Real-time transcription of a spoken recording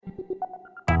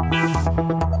Milan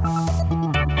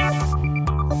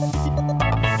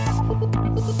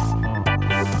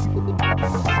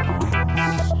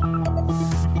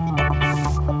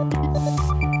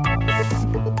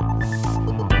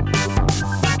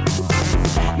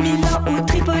ou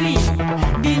Tripoli,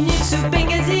 Vilnius ou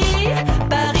Benghazi,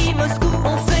 Paris, Moscou,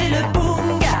 on fait le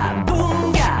bunga,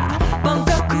 bunga.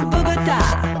 Bangkok ou Bogota,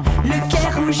 Le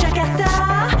Caire ou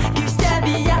Jakarta,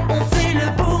 Gustavia, on fait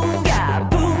le bunga,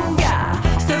 bunga.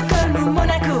 Stockholm ou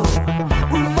Monaco,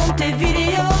 ou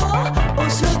Montevideo,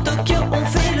 Oslo, Tokyo, on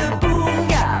fait le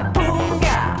bunga,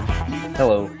 bunga.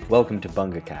 Hello, welcome to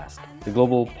BungaCast, the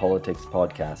global politics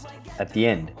podcast at the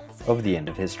end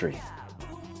of history.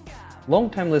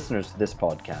 Long-time listeners to this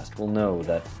podcast will know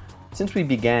that since we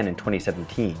began in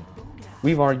 2017,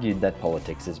 we've argued that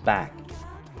politics is back,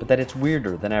 but that it's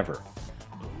weirder than ever.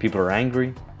 People are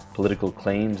angry, political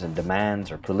claims and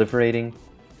demands are proliferating,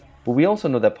 but we also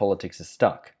know that politics is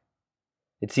stuck.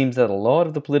 It seems that a lot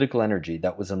of the political energy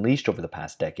that was unleashed over the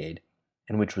past decade,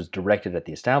 and which was directed at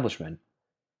the establishment,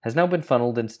 has now been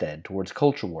funneled instead towards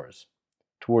culture wars,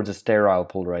 towards a sterile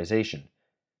polarization,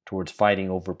 towards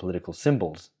fighting over political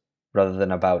symbols, rather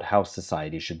than about how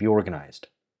society should be organized.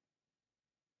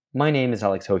 My name is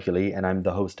Alex Hochuli, and I'm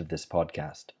the host of this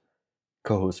podcast.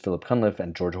 Co-hosts Philip Cunliffe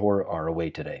and George Hoare are away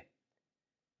today.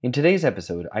 In today's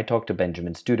episode, I talked to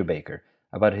Benjamin Studebaker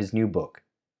about his new book.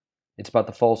 It's about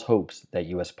the false hopes that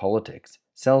US politics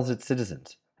sells its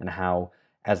citizens, and how,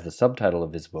 as the subtitle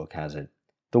of his book has it,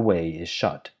 the way is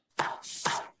shut.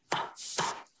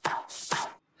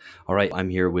 All right, I'm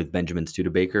here with Benjamin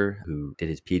Studebaker, who did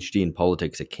his PhD in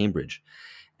politics at Cambridge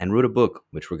and wrote a book,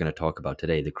 which we're going to talk about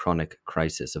today, The Chronic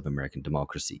Crisis of American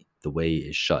Democracy, The Way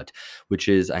is Shut, which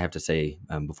is, I have to say,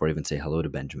 before I even say hello to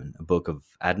Benjamin, a book of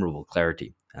admirable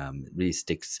clarity. It really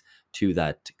sticks to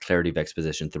that clarity of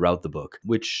exposition throughout the book,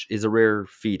 which is a rare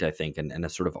feat, I think, and a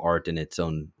sort of art in its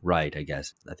own right, I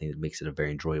guess. I think it makes it a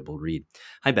very enjoyable read.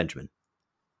 Hi, Benjamin.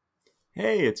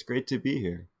 Hey, it's great to be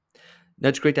here. No,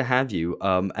 it's great to have you.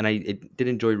 And I did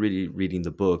enjoy really reading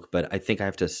the book, but I think I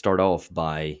have to start off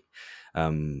by,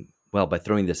 by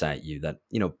throwing this at you that,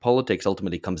 politics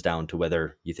ultimately comes down to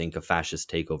whether you think a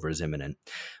fascist takeover is imminent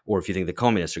or if you think the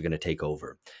communists are going to take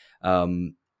over.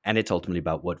 And it's ultimately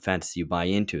about what fantasy you buy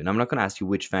into. And I'm not going to ask you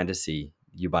which fantasy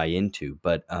you buy into,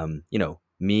 but,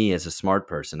 me as a smart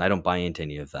person, I don't buy into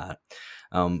any of that.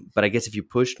 But I guess if you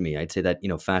pushed me, I'd say that,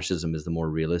 fascism is the more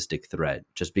realistic threat,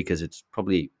 just because it's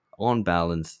probably on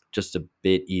balance, just a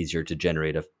bit easier to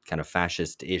generate a kind of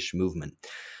fascist-ish movement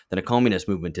than a communist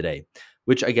movement today,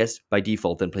 which I guess by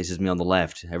default then places me on the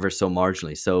left ever so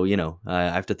marginally. So, I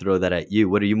have to throw that at you.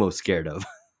 What are you most scared of?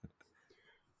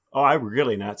 Oh, I'm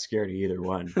really not scared of either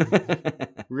one.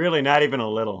 Really, not even a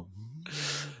little.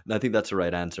 I think that's the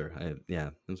right answer. I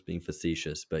was being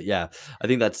facetious, but yeah, I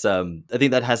think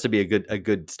that has to be a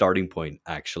good starting point,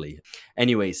 actually.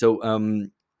 Anyway, so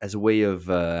as a way of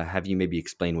have you maybe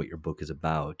explain what your book is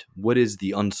about, what is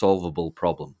the unsolvable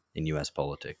problem in U.S.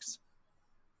 politics?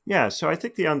 Yeah, so I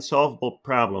think the unsolvable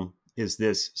problem is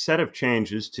this set of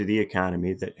changes to the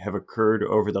economy that have occurred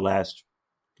over the last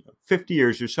 50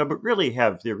 years or so, but really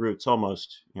have their roots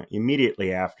almost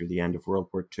immediately after the end of World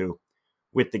War II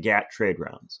with the GATT trade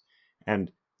rounds.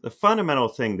 And the fundamental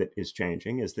thing that is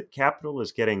changing is that capital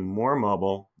is getting more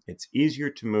mobile. It's easier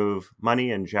to move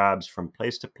money and jobs from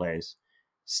place to place.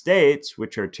 States,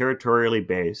 which are territorially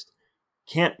based,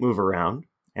 can't move around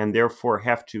and therefore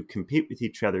have to compete with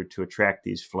each other to attract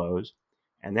these flows.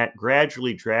 And that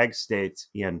gradually drags states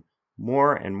in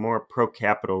more and more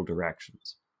pro-capital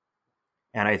directions.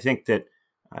 And I think that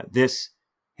this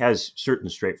has certain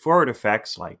straightforward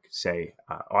effects, like, say,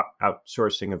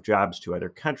 outsourcing of jobs to other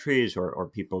countries or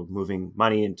people moving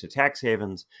money into tax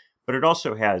havens. But it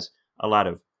also has a lot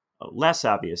of less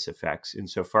obvious effects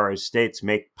insofar as states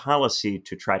make policy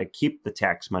to try to keep the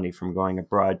tax money from going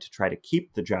abroad, to try to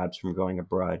keep the jobs from going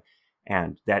abroad.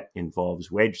 And that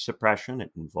involves wage suppression.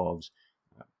 It involves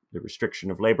the restriction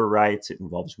of labor rights. It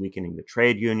involves weakening the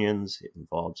trade unions. It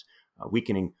involves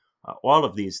weakening all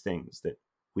of these things that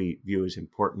we view as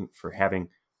important for having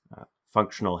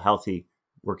functional, healthy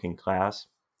working class.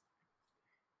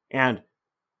 And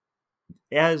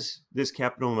as this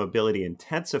capital mobility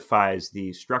intensifies,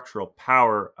 the structural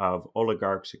power of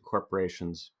oligarchs and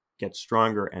corporations gets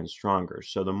stronger and stronger.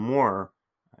 So the more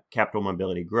capital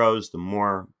mobility grows, the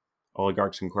more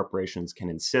oligarchs and corporations can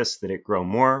insist that it grow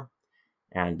more,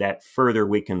 and that further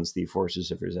weakens the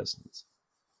forces of resistance.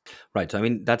 Right. So, I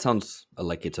mean, that sounds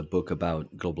like it's a book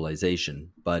about globalization,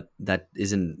 but that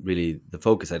isn't really the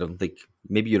focus. I don't think,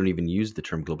 maybe you don't even use the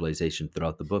term globalization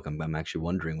throughout the book. I'm actually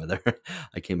wondering whether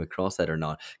I came across that or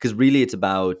not. Because really it's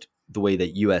about the way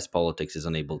that US politics is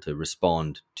unable to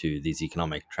respond to these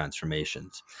economic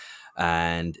transformations.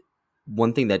 And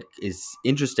one thing that is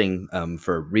interesting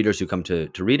for readers who come to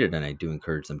read it, and I do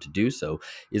encourage them to do so,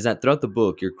 is that throughout the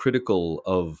book, you're critical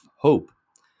of hope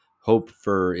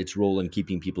for its role in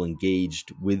keeping people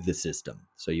engaged with the system.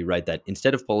 So you write that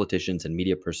instead of politicians and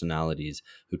media personalities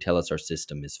who tell us our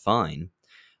system is fine,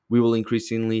 we will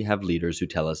increasingly have leaders who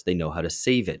tell us they know how to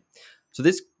save it. So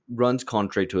this runs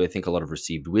contrary to, I think, a lot of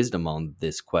received wisdom on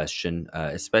this question,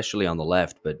 especially on the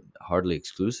left, but hardly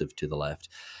exclusive to the left,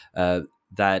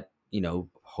 that,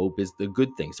 hope is the good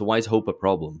thing. So why is hope a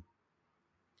problem?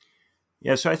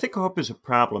 Yeah, so I think hope is a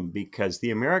problem because the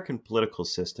American political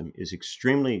system is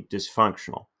extremely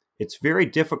dysfunctional. It's very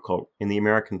difficult in the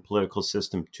American political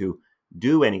system to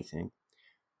do anything,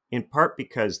 in part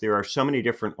because there are so many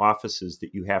different offices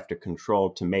that you have to control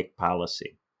to make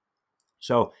policy.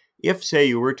 So if, say,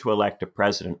 you were to elect a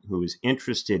president who is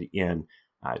interested in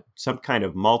some kind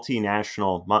of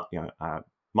multilateral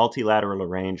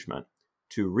arrangement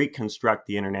to reconstruct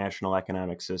the international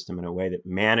economic system in a way that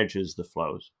manages the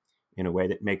flows, in a way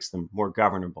that makes them more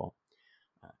governable,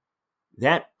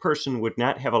 that person would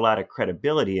not have a lot of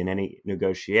credibility in any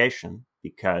negotiation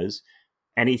because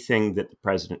anything that the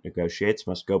president negotiates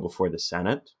must go before the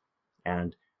Senate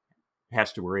and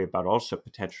has to worry about also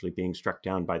potentially being struck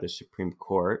down by the Supreme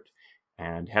Court,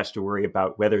 and has to worry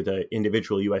about whether the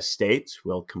individual U.S. states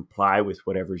will comply with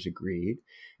whatever's agreed,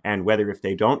 and whether if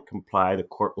they don't comply, the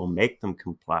court will make them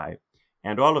comply.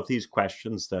 And all of these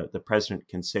questions, the president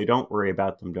can say, don't worry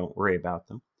about them, don't worry about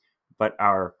them. But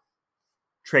our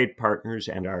trade partners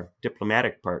and our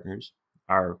diplomatic partners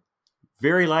are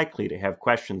very likely to have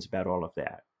questions about all of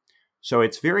that. So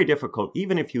it's very difficult,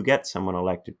 even if you get someone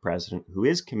elected president who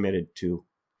is committed to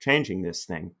changing this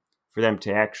thing, for them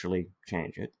to actually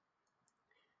change it.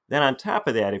 Then on top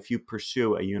of that, if you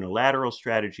pursue a unilateral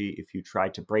strategy, if you try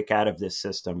to break out of this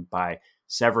system by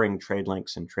severing trade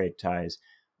links and trade ties,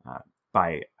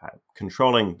 by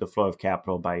controlling the flow of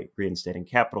capital, by reinstating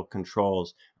capital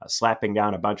controls, slapping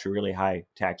down a bunch of really high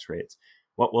tax rates,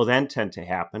 what will then tend to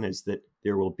happen is that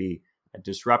there will be a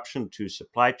disruption to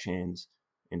supply chains,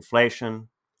 inflation,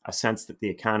 a sense that the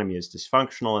economy is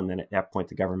dysfunctional, and then at that point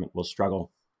the government will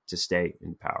struggle to stay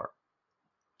in power.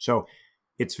 So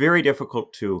it's very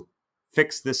difficult to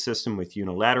fix this system with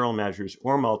unilateral measures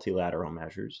or multilateral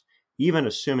measures, even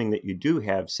assuming that you do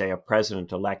have, say, a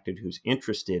president elected who's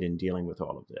interested in dealing with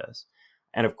all of this.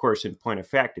 And of course, in point of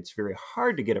fact, it's very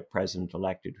hard to get a president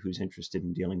elected who's interested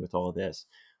in dealing with all of this,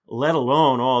 let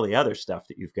alone all the other stuff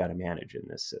that you've got to manage in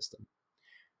this system.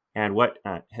 And what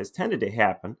has tended to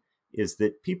happen is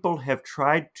that people have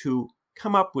tried to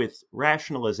come up with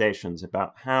rationalizations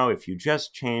about how if you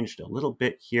just changed a little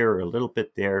bit here or a little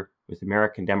bit there with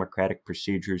American democratic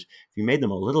procedures, if you made them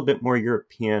a little bit more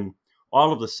European,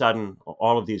 all of a sudden,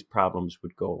 all of these problems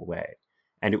would go away.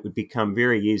 And it would become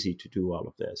very easy to do all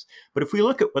of this. But if we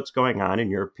look at what's going on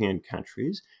in European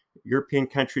countries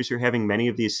are having many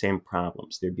of these same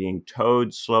problems. They're being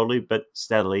towed slowly but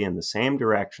steadily in the same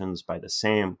directions by the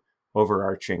same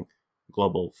overarching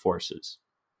global forces.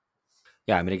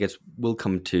 Yeah, I mean, I guess we'll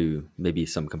come to maybe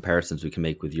some comparisons we can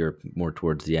make with Europe more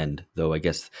towards the end, though I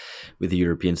guess with the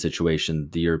European situation,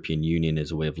 the European Union is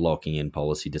a way of locking in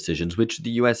policy decisions, which the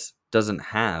US doesn't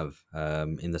have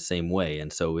in the same way.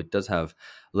 And so it does have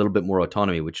a little bit more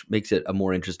autonomy, which makes it a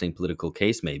more interesting political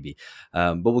case, maybe.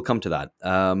 But we'll come to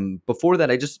that. Before that,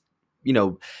 I just,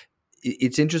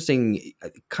 it's interesting,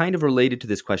 kind of related to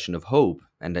this question of hope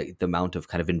and the amount of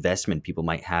kind of investment people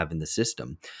might have in the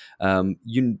system.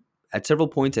 You At several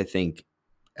points, I think,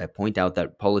 point out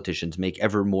that politicians make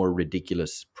ever more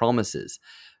ridiculous promises.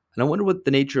 And I wonder what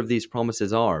the nature of these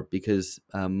promises are, because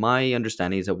my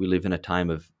understanding is that we live in a time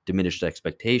of diminished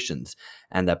expectations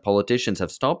and that politicians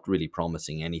have stopped really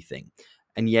promising anything.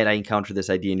 And yet I encounter this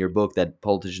idea in your book that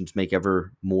politicians make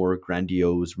ever more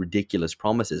grandiose, ridiculous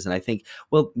promises. And I think,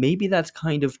 well, maybe that's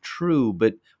kind of true,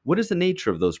 but what is the nature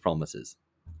of those promises?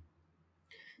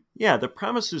 Yeah, the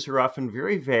promises are often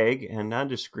very vague and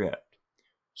nondescript.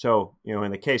 So,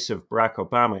 in the case of Barack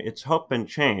Obama, it's hope and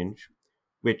change,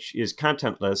 which is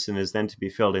contentless and is then to be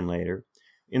filled in later.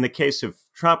 In the case of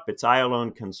Trump, it's I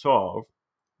alone can solve.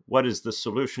 What does the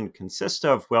solution consist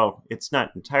of? Well, it's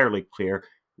not entirely clear.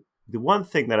 The one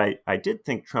thing that I did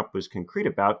think Trump was concrete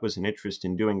about was an interest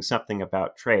in doing something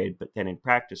about trade, but then in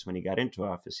practice, when he got into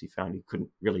office, he found he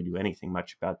couldn't really do anything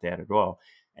much about that at all.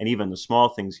 And even the small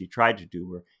things he tried to do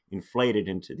were inflated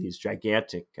into these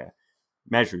gigantic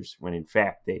measures, when in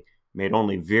fact they made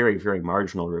only very, very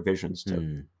marginal revisions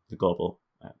to the global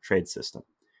trade system,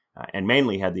 and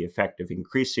mainly had the effect of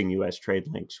increasing U.S. trade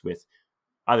links with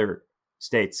other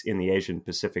states in the Asian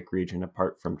Pacific region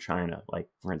apart from China, like,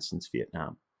 for instance,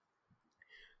 Vietnam.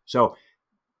 So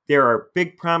there are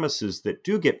big promises that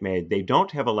do get made. They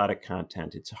don't have a lot of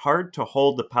content. It's hard to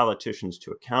hold the politicians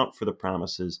to account for the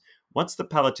promises. Once the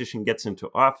politician gets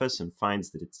into office and finds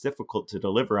that it's difficult to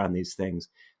deliver on these things,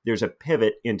 there's a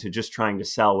pivot into just trying to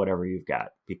sell whatever you've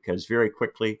got, because very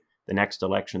quickly the next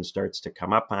election starts to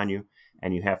come up on you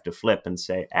and you have to flip and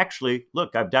say, actually,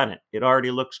 look, I've done it. It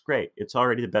already looks great. It's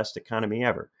already the best economy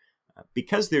ever.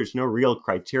 Because there's no real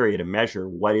criteria to measure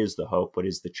what is the hope, what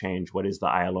is the change, what is the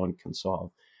I alone can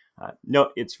solve. No,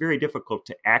 it's very difficult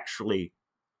to actually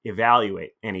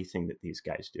evaluate anything that these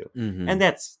guys do. Mm-hmm. And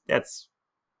that's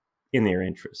in their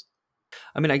interest.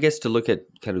 I mean, I guess to look at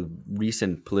kind of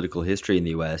recent political history in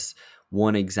the US,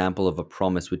 one example of a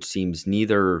promise which seems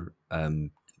neither,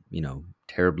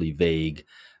 terribly vague,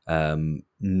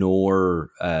 nor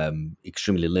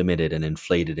extremely limited and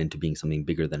inflated into being something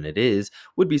bigger than it is,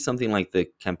 would be something like the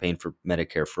campaign for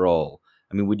Medicare for All.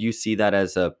 I mean, would you see that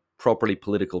as a properly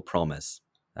political promise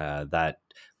that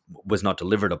was not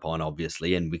delivered upon,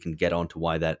 obviously, and we can get on to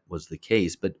why that was the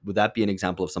case, but would that be an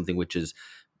example of something which is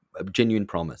a genuine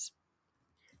promise?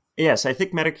 Yes, I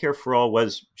think Medicare for All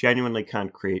was genuinely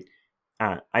concrete.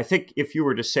 I think if you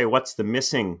were to say what's the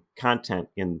missing content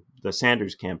in the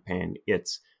Sanders campaign,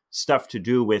 it's stuff to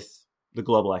do with the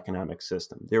global economic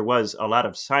system. There was a lot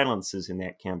of silences in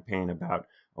that campaign about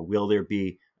will there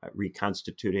be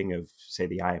reconstituting of, say,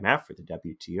 the IMF or the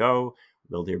WTO?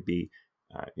 Will there be,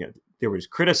 there was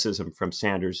criticism from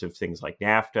Sanders of things like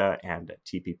NAFTA and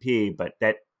TPP, but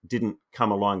that didn't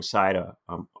come alongside a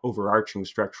overarching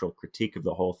structural critique of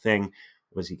the whole thing.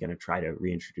 Was he going to try to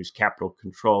reintroduce capital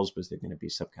controls? Was there going to be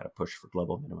some kind of push for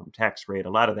global minimum tax rate? A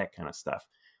lot of that kind of stuff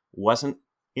wasn't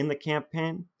in the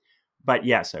campaign. But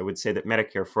yes, I would say that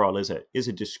Medicare for All is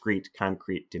a discrete,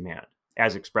 concrete demand,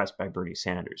 as expressed by Bernie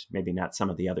Sanders, maybe not some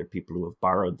of the other people who have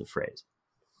borrowed the phrase.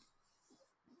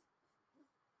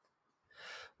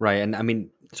 Right. And I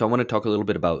mean, so I want to talk a little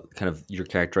bit about kind of your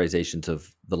characterizations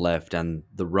of the left and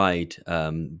the right,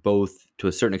 both to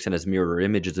a certain extent as mirror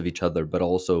images of each other, but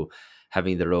also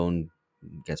having their own,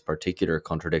 I guess, particular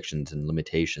contradictions and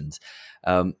limitations.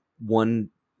 One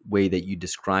way that you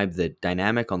describe the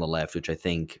dynamic on the left, which I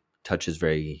think touches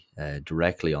very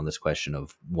directly on this question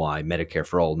of why Medicare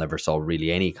for All never saw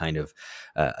really any kind of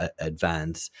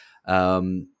advance,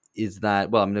 is that,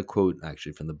 well, I'm going to quote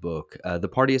actually from the book. The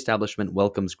party establishment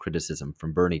welcomes criticism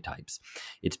from Bernie types.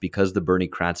 It's because the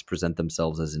Bernie-crats present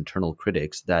themselves as internal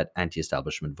critics that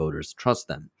anti-establishment voters trust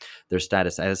them. Their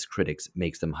status as critics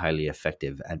makes them highly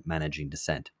effective at managing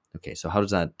dissent. Okay, so how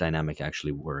does that dynamic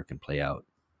actually work and play out?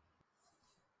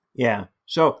 Yeah.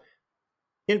 So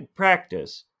in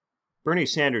practice, Bernie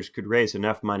Sanders could raise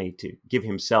enough money to give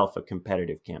himself a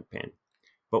competitive campaign.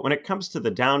 But when it comes to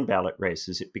the down ballot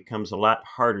races, it becomes a lot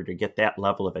harder to get that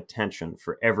level of attention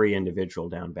for every individual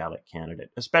down ballot candidate,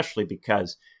 especially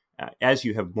because as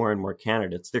you have more and more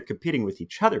candidates, they're competing with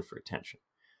each other for attention.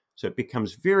 So it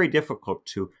becomes very difficult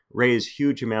to raise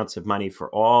huge amounts of money for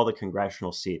all the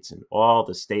congressional seats and all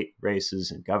the state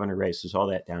races and governor races, all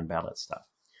that down ballot stuff.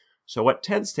 So what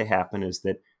tends to happen is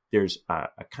that there's a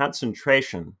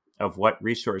concentration of what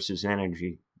resources and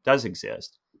energy does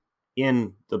exist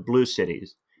in the blue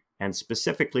cities, and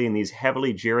specifically in these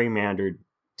heavily gerrymandered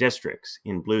districts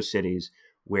in blue cities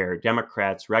where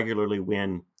Democrats regularly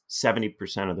win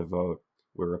 70% of the vote,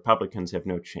 where Republicans have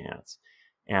no chance.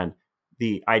 And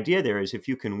the idea there is if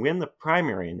you can win the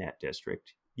primary in that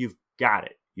district, you've got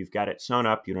it. You've got it sewn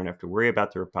up. You don't have to worry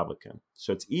about the Republican.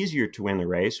 So it's easier to win the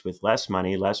race with less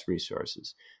money, less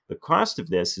resources. The cost of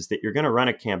this is that you're going to run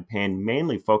a campaign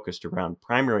mainly focused around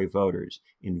primary voters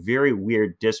in very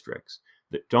weird districts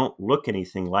that don't look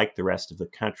anything like the rest of the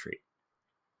country.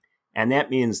 And that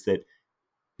means that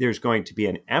there's going to be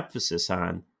an emphasis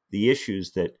on the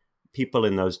issues that people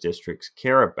in those districts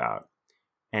care about.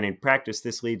 And in practice,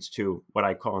 this leads to what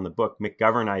I call in the book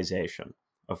McGovernization,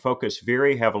 a focus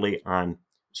very heavily on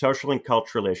social and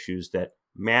cultural issues that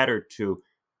matter to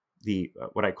the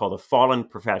what I call the fallen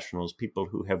professionals, people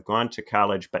who have gone to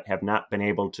college but have not been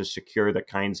able to secure the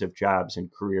kinds of jobs and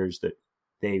careers that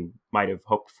they might have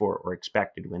hoped for or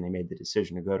expected when they made the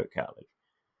decision to go to college.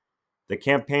 The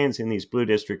campaigns in these blue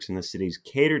districts in the cities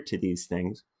cater to these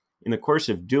things. In the course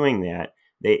of doing that,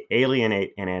 they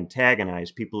alienate and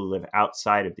antagonize people who live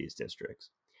outside of these districts.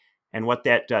 And what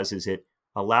that does is it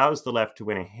allows the left to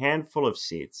win a handful of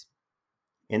seats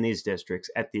in these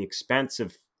districts at the expense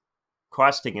of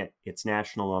costing it its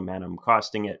national momentum,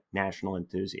 costing it national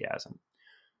enthusiasm.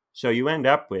 So you end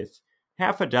up with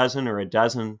half a dozen or a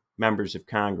dozen members of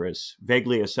Congress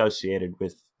vaguely associated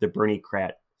with the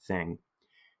Bernie-crat thing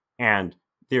And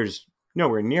there's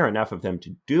nowhere near enough of them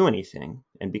to do anything.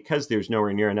 And because there's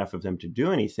nowhere near enough of them to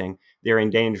do anything, they're in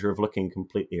danger of looking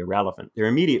completely irrelevant. They're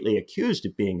immediately accused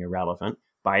of being irrelevant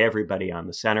by everybody on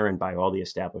the center and by all the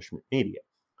establishment media.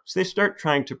 So they start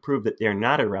trying to prove that they're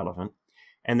not irrelevant.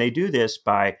 And they do this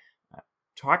by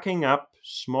talking up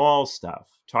small stuff,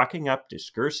 talking up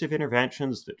discursive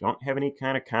interventions that don't have any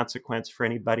kind of consequence for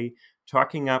anybody,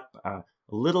 talking up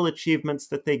little achievements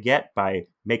that they get by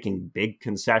making big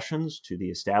concessions to the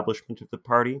establishment of the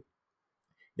party.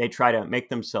 They try to make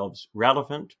themselves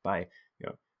relevant by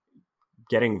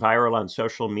getting viral on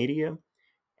social media.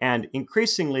 And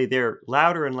increasingly, they're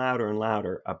louder and louder and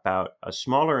louder about a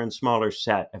smaller and smaller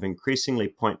set of increasingly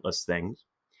pointless things.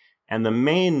 And the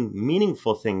main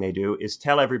meaningful thing they do is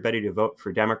tell everybody to vote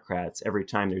for Democrats every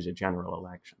time there's a general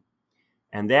election.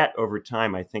 And that, over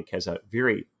time, I think has a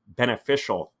very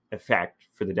beneficial effect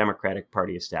for the Democratic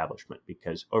Party establishment,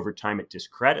 because over time it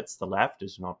discredits the left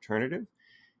as an alternative,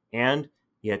 and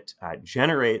it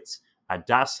generates a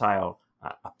docile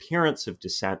appearance of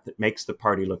dissent that makes the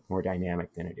party look more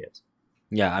dynamic than it is.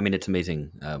 Yeah, I mean, it's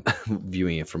amazing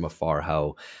viewing it from afar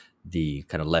how the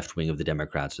kind of left wing of the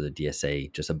Democrats or the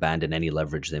DSA just abandon any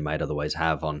leverage they might otherwise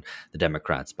have on the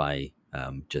Democrats by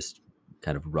just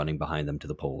kind of running behind them to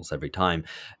the polls every time.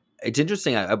 It's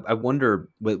interesting. I wonder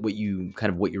what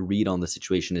your read on the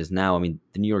situation is now. I mean,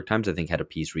 the New York Times, I think, had a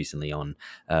piece recently on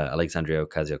Alexandria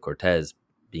Ocasio-Cortez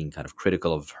being kind of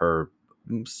critical of her,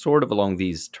 sort of along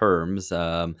these terms.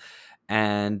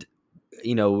 And,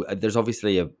 there's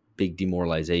obviously a big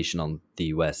demoralization on the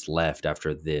US left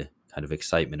after the kind of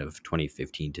excitement of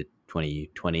 2015 to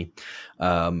 2020,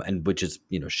 and which is,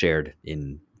 shared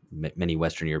in many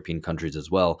Western European countries as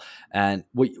well. And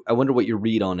I wonder what your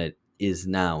read on it is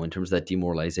now in terms of that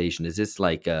demoralization. Is this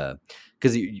like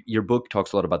because your book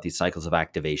talks a lot about these cycles of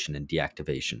activation and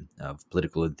deactivation of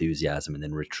political enthusiasm and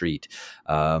then retreat,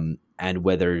 and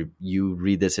whether you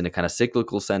read this in a kind of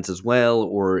cyclical sense as well,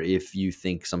 or if you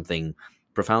think something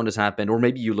profound has happened, or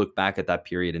maybe you look back at that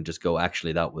period and just go,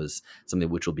 actually, that was something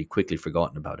which will be quickly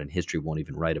forgotten about and history won't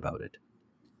even write about it.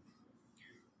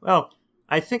 Well,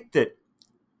 I think that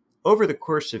over the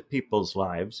course of people's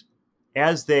lives,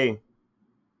 as they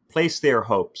place their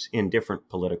hopes in different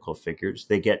political figures,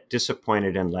 they get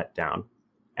disappointed and let down.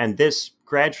 And this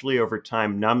gradually over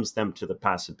time numbs them to the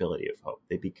possibility of hope.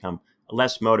 They become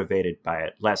less motivated by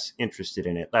it, less interested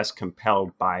in it, less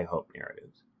compelled by hope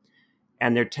narratives.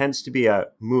 And there tends to be a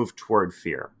move toward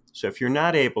fear. So if you're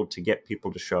not able to get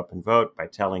people to show up and vote by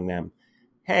telling them,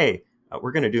 hey,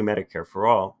 we're going to do Medicare for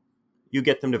all, you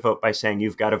get them to vote by saying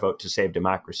you've got to vote to save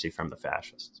democracy from the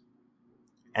fascists.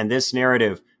 And this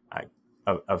narrative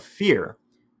of fear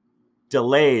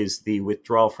delays the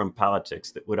withdrawal from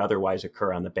politics that would otherwise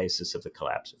occur on the basis of the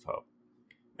collapse of hope.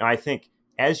 Now, I think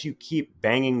as you keep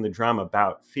banging the drum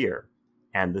about fear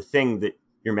and the thing that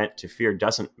you're meant to fear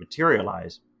doesn't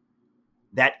materialize,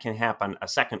 that can happen a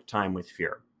second time with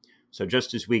fear. So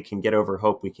just as we can get over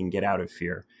hope, we can get out of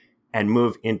fear and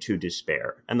move into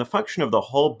despair. And the function of the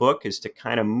whole book is to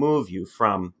kind of move you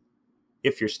from,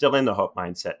 if you're still in the hope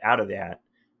mindset, out of that,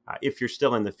 if you're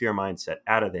still in the fear mindset,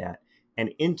 out of that,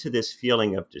 and into this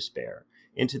feeling of despair,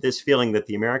 into this feeling that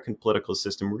the American political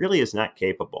system really is not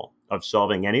capable of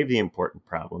solving any of the important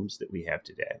problems that we have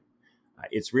today.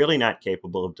 It's really not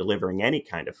capable of delivering any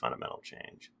kind of fundamental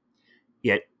change.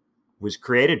 It was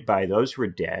created by those who are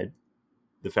dead,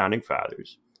 the founding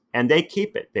fathers, and they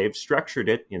keep it. They've structured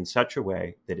it in such a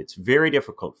way that it's very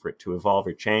difficult for it to evolve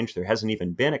or change. There hasn't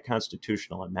even been a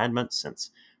constitutional amendment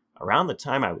since around the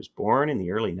time I was born in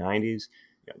the early 90s.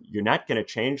 You're not going to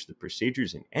change the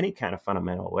procedures in any kind of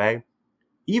fundamental way.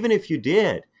 Even if you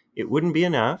did, it wouldn't be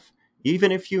enough.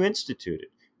 Even if you instituted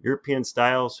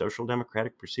European-style social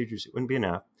democratic procedures, it wouldn't be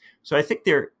enough. So I think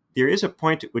there is a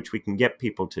point at which we can get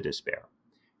people to despair.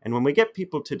 And when we get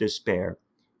people to despair,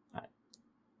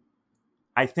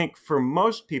 I think for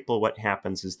most people what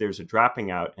happens is there's a dropping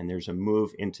out and there's a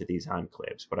move into these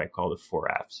enclaves, what I call the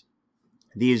 4Fs.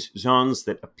 These zones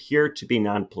that appear to be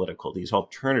non-political, these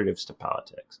alternatives to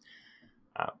politics.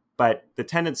 But the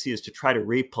tendency is to try to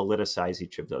repoliticize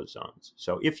each of those zones.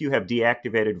 So if you have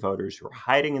deactivated voters who are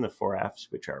hiding in the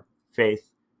 4Fs, which are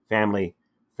faith, family,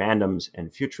 fandoms,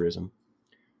 and futurism,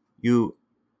 you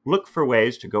look for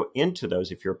ways to go into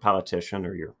those if you're a politician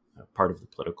or you're part of the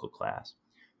political class.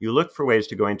 You look for ways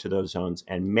to go into those zones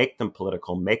and make them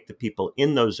political, make the people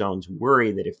in those zones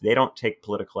worry that if they don't take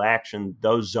political action,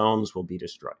 those zones will be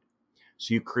destroyed.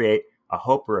 So you create a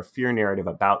hope or a fear narrative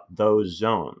about those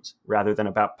zones rather than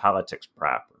about politics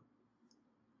proper.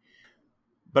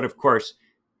 But of course,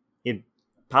 in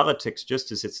politics,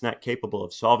 just as it's not capable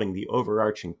of solving the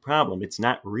overarching problem, it's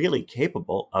not really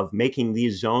capable of making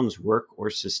these zones work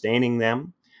or sustaining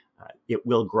them. It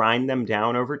will grind them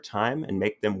down over time and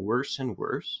make them worse and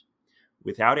worse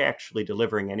without actually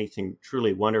delivering anything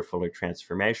truly wonderful or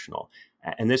transformational.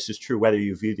 And this is true whether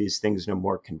you view these things in a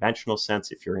more conventional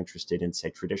sense, if you're interested in, say,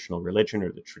 traditional religion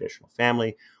or the traditional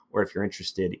family, or if you're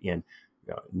interested in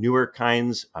newer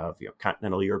kinds of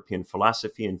continental European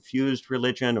philosophy infused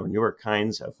religion, or newer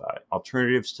kinds of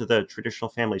alternatives to the traditional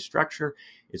family structure.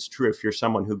 It's true if you're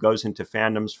someone who goes into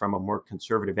fandoms from a more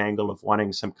conservative angle of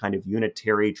wanting some kind of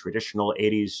unitary traditional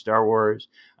 80s Star Wars,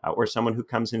 or someone who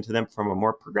comes into them from a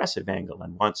more progressive angle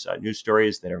and wants new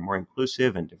stories that are more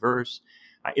inclusive and diverse.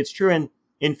 It's true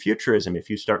in futurism. If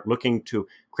you start looking to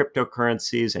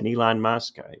cryptocurrencies and Elon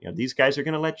Musk, these guys are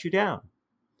going to let you down.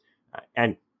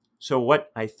 And so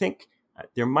what I think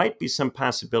there might be some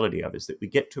possibility of is that we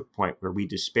get to a point where we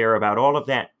despair about all of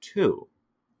that too.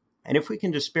 And if we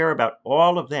can despair about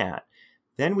all of that,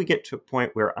 then we get to a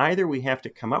point where either we have to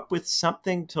come up with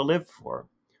something to live for,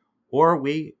 or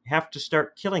we have to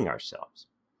start killing ourselves.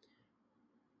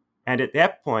 And at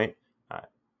that point,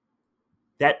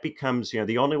 that becomes,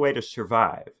 the only way to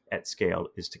survive at scale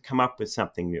is to come up with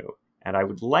something new. And I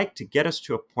would like to get us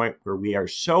to a point where we are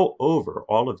so over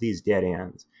all of these dead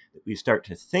ends that we start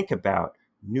to think about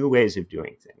new ways of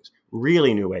doing things,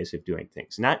 really new ways of doing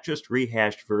things, not just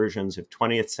rehashed versions of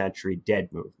 20th century dead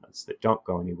movements that don't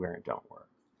go anywhere and don't work.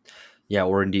 Yeah,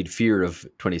 or indeed fear of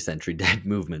 20th century dead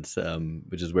movements,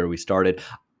 which is where we started.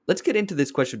 Let's get into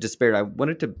this question of despair. I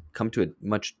wanted to come to it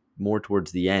much more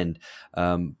towards the end,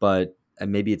 but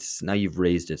maybe it's now you've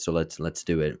raised it, so let's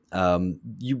do it.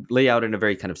 You lay out in a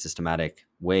very kind of systematic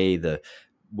way the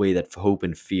way that hope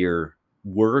and fear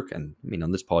work. And I mean,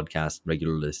 on this podcast,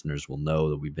 regular listeners will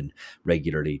know that we've been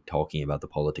regularly talking about the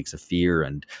politics of fear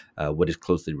and what is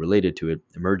closely related to it,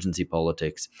 emergency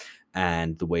politics,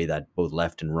 and the way that both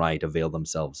left and right avail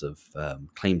themselves of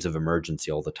claims of emergency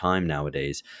all the time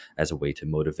nowadays as a way to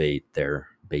motivate their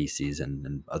bases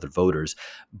and other voters.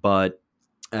 But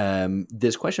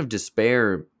this question of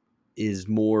despair is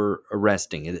more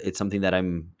arresting. It's something that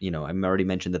I'm already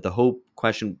mentioned that the hope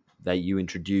question that you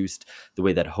introduced, the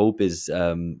way that hope is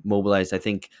mobilized, I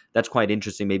think that's quite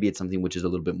interesting. Maybe it's something which is a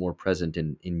little bit more present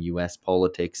in US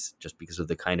politics, just because of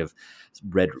the kind of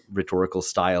rhetorical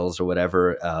styles or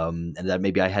whatever, and that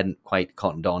maybe I hadn't quite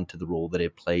cottoned on to the role that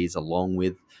it plays along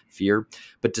with fear.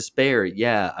 But despair,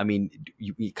 yeah, I mean,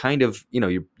 you kind of,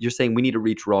 you're saying we need to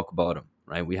reach rock bottom.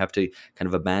 Right, we have to kind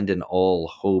of abandon all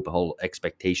hope, all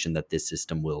expectation that this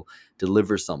system will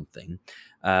deliver something,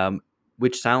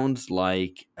 which sounds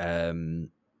like, it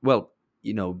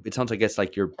sounds, I guess,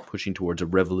 like you're pushing towards a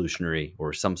revolutionary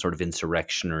or some sort of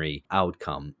insurrectionary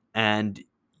outcome, and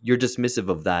you're dismissive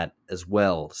of that as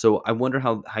well. So I wonder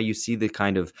how you see the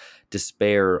kind of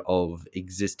despair of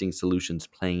existing solutions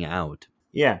playing out.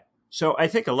 Yeah. So I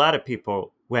think a lot of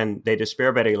people, when they despair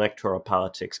about electoral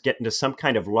politics, get into some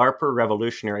kind of LARPer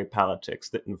revolutionary politics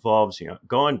that involves,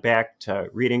 going back to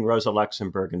reading Rosa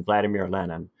Luxemburg and Vladimir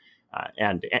Lenin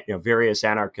and various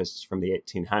anarchists from the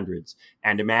 1800s,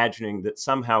 and imagining that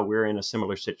somehow we're in a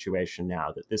similar situation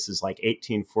now, that this is like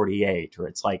 1848, or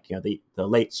it's like the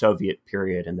late Soviet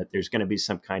period, and that there's going to be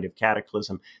some kind of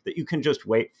cataclysm that you can just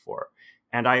wait for.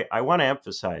 And I want to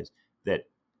emphasize that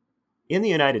in the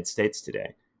United States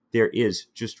today, there is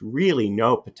just really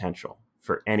no potential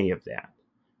for any of that.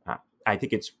 I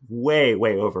think it's way,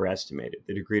 way overestimated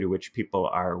the degree to which people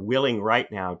are willing right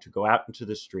now to go out into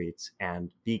the streets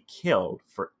and be killed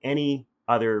for any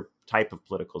other type of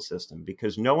political system,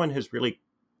 because no one has really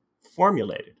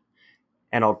formulated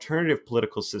an alternative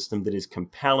political system that is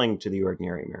compelling to the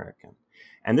ordinary American.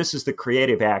 And this is the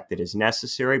creative act that is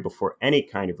necessary before any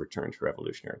kind of return to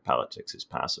revolutionary politics is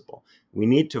possible. We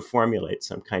need to formulate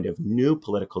some kind of new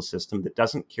political system that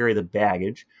doesn't carry the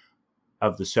baggage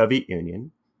of the Soviet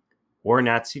Union or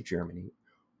Nazi Germany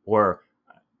or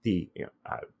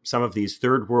some of these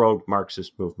third world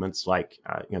Marxist movements like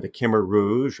the Khmer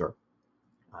Rouge, or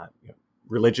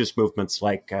religious movements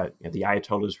like the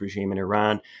Ayatollah's regime in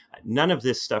Iran. None of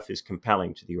this stuff is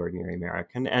compelling to the ordinary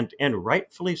American, and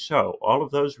rightfully so. All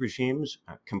of those regimes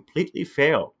completely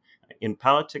failed. In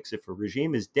politics, if a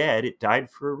regime is dead, it died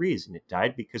for a reason. It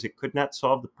died because it could not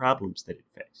solve the problems that it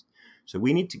faced. So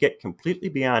we need to get completely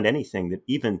beyond anything that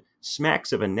even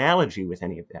smacks of analogy with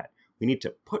any of that. We need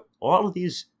to put all of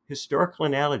these historical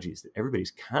analogies that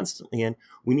everybody's constantly in,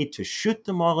 we need to shoot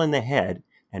them all in the head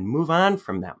and move on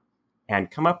from them and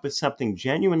come up with something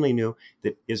genuinely new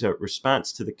that is a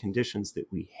response to the conditions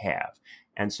that we have.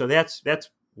 And so that's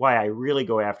why I really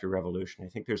go after revolution. I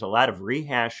think there's a lot of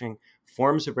rehashing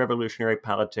forms of revolutionary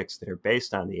politics that are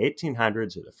based on the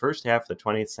 1800s or the first half of the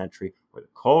 20th century or the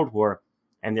Cold War,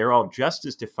 and they're all just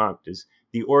as defunct as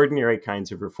the ordinary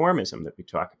kinds of reformism that we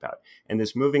talk about. And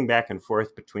this moving back and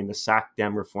forth between the Soc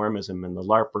Dem reformism and the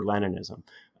LARPer Leninism,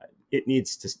 it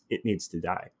needs to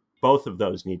die. Both of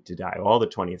those need to die. All the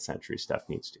 20th century stuff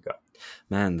needs to go.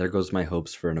 Man, there goes my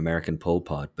hopes for an American Pol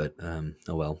Pot, but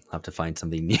oh well, I'll have to find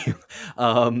something new.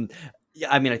 um, yeah,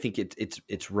 I mean, I think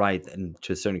it's right, and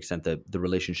to a certain extent, the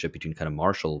relationship between kind of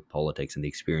martial politics and the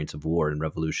experience of war and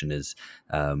revolution is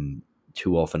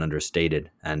too often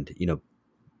understated, and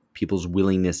people's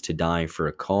willingness to die for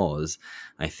a cause,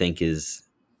 I think, is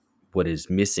what is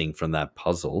missing from that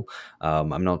puzzle.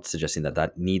 I'm not suggesting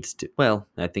that needs to. Well,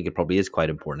 I think it probably is quite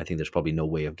important. I think there's probably no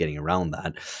way of getting around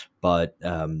that. But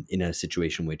in a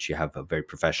situation in which you have a very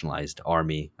professionalized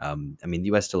army, I mean, the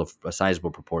U.S. still a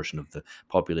sizable proportion of the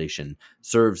population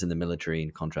serves in the military,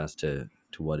 in contrast to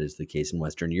what is the case in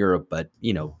Western Europe. But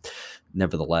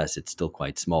nevertheless, it's still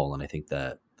quite small, and I think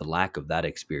that the lack of that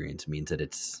experience means that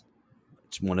it's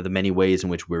one of the many ways in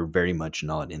which we're very much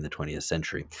not in the 20th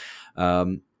century.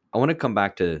 I want to come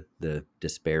back to the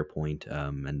despair point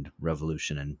and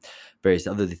revolution and various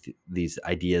other these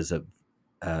ideas of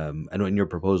and in your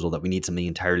proposal that we need something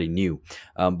entirely new.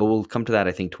 But we'll come to that,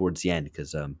 I think, towards the end,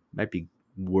 because it might be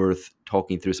worth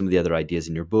talking through some of the other ideas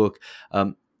in your book.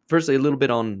 Firstly, a little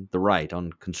bit on the right,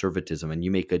 on conservatism, and you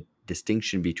make a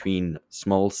distinction between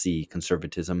small c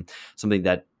conservatism, something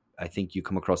that I think you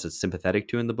come across as sympathetic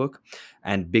to in the book,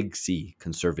 and big C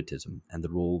conservatism, and the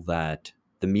role that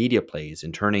the media plays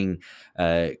in turning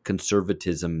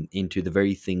conservatism into the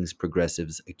very things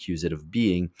progressives accuse it of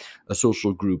being, a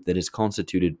social group that is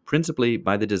constituted principally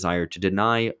by the desire to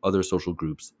deny other social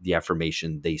groups the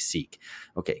affirmation they seek.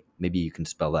 Okay, maybe you can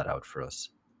spell that out for us.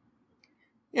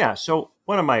 Yeah, so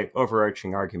one of my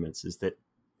overarching arguments is that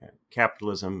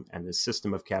capitalism and the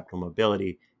system of capital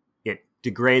mobility, it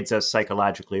degrades us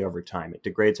psychologically over time. It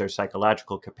degrades our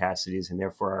psychological capacities and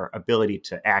therefore our ability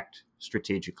to act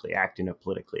strategically, act in a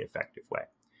politically effective way.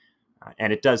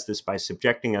 And it does this by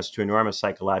subjecting us to enormous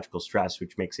psychological stress,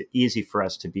 which makes it easy for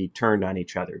us to be turned on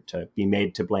each other, to be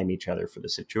made to blame each other for the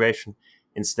situation,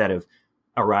 instead of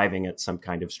arriving at some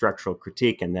kind of structural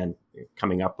critique and then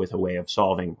coming up with a way of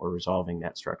solving or resolving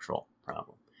that structural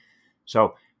problem.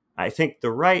 So I think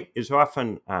the right is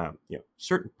often,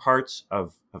 certain parts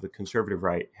of the conservative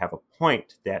right have a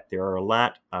point that there are a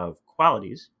lot of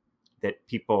qualities that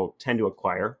people tend to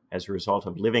acquire as a result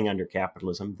of living under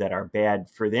capitalism that are bad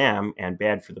for them and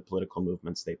bad for the political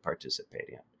movements they participate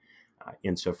in.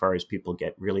 Insofar as people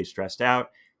get really stressed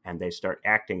out and they start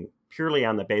acting purely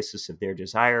on the basis of their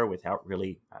desire without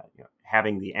really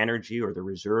having the energy or the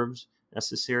reserves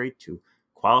necessary to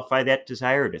qualify that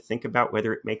desire, to think about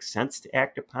whether it makes sense to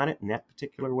act upon it in that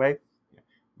particular way.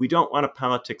 We don't want a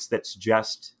politics that's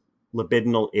just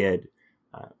libidinal id,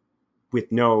 with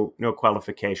no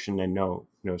qualification and no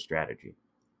strategy.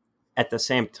 At the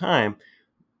same time,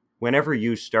 whenever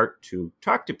you start to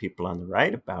talk to people on the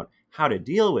right about how to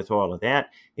deal with all of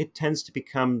that, it tends to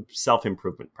become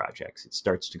self-improvement projects. It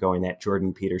starts to go in that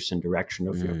Jordan Peterson direction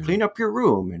of clean up your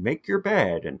room and make your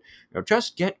bed and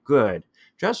just get good,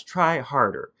 just try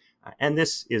harder. And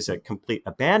this is a complete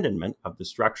abandonment of the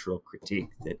structural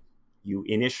critique that you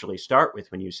initially start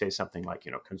with when you say something like,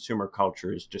 consumer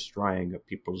culture is destroying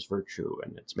people's virtue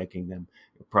and it's making them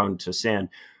prone to sin.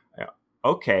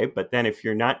 Okay, but then if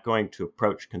you're not going to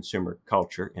approach consumer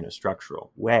culture in a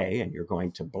structural way and you're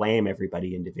going to blame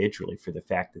everybody individually for the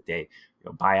fact that they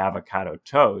buy avocado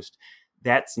toast,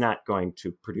 that's not going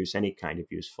to produce any kind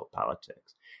of useful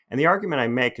politics. And the argument I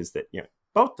make is that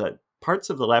both the parts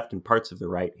of the left and parts of the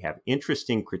right have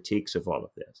interesting critiques of all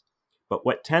of this. But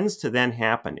what tends to then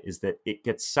happen is that it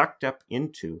gets sucked up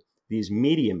into these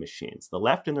media machines. The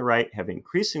left and the right have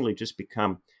increasingly just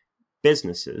become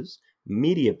businesses,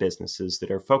 media businesses that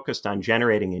are focused on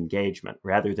generating engagement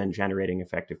rather than generating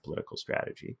effective political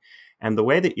strategy. And the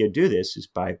way that you do this is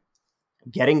by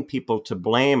getting people to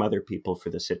blame other people for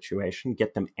the situation,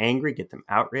 get them angry, get them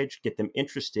outraged, get them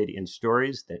interested in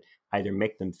stories that either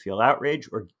make them feel outraged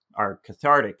or are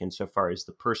cathartic insofar as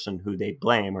the person who they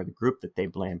blame or the group that they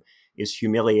blame is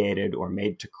humiliated or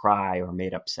made to cry or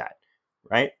made upset,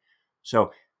 right?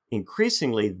 So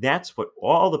increasingly, that's what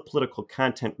all the political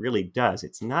content really does.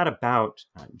 It's not about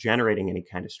generating any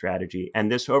kind of strategy.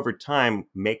 And this over time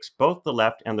makes both the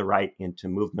left and the right into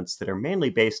movements that are mainly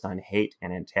based on hate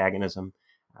and antagonism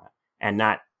and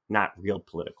not real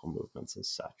political movements as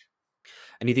such.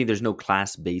 And you think there's no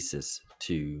class basis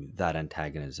to that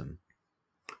antagonism?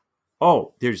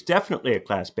 Oh, there's definitely a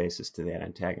class basis to that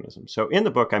antagonism. So in the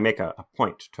book, I make a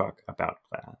point to talk about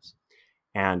class.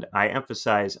 And I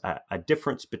emphasize a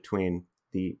difference between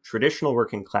the traditional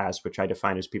working class, which I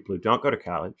define as people who don't go to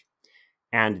college,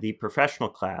 and the professional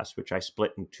class, which I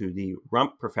split into the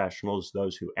rump professionals,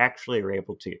 those who actually are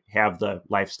able to have the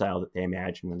lifestyle that they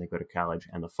imagine when they go to college,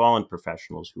 and the fallen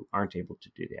professionals who aren't able to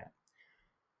do that.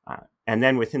 And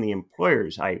then within the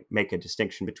employers, I make a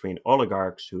distinction between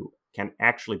oligarchs who can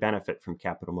actually benefit from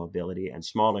capital mobility and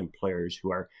small employers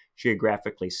who are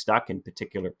geographically stuck in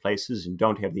particular places and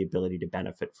don't have the ability to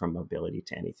benefit from mobility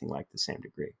to anything like the same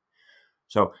degree.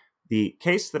 So the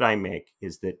case that I make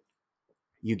is that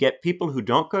you get people who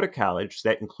don't go to college.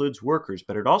 That includes workers,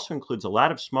 but it also includes a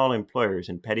lot of small employers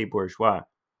and petty bourgeois.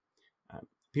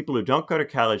 People who don't go to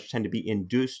college tend to be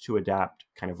induced to adopt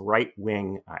kind of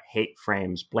right-wing hate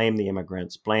frames, blame the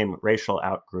immigrants, blame racial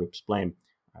outgroups, blame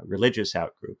religious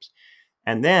outgroups.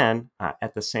 And then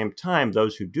at the same time,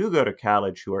 those who do go to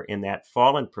college who are in that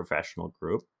fallen professional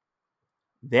group,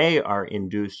 they are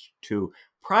induced to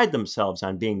pride themselves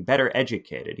on being better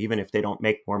educated, even if they don't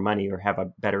make more money or have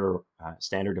a better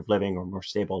standard of living or more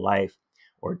stable life,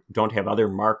 or don't have other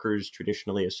markers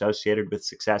traditionally associated with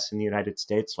success in the United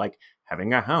States, like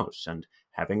having a house and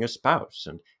having a spouse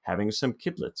and having some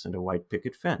kidlets and a white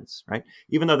picket fence, right?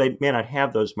 Even though they may not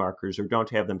have those markers or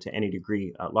don't have them to any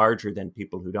degree larger than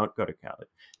people who don't go to college,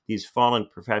 these fallen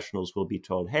professionals will be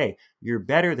told, hey, you're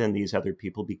better than these other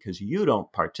people because you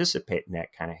don't participate in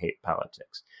that kind of hate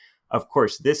politics. Of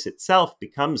course, this itself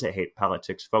becomes a hate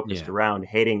politics focused around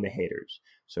hating the haters.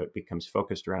 So it becomes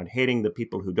focused around hating the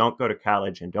people who don't go to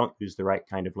college and don't use the right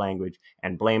kind of language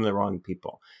and blame the wrong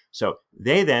people. So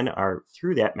they then are,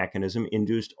 through that mechanism,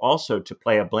 induced also to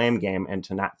play a blame game and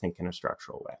to not think in a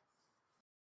structural way.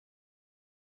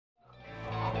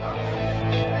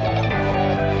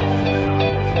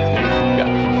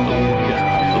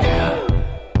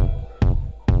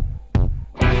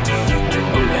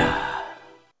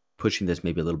 Pushing this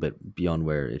maybe a little bit beyond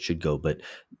where it should go, but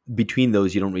between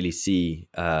those, you don't really see,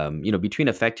 between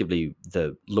effectively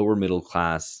the lower middle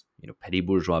class, petty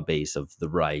bourgeois base of the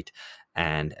right,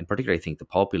 and particularly I think the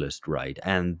populist right,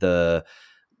 and the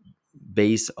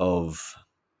base of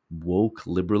woke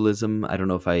liberalism. I don't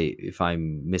know if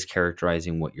I'm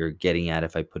mischaracterizing what you're getting at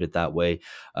if I put it that way,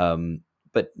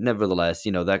 but nevertheless,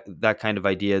 that kind of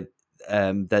idea,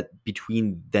 that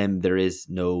between them there is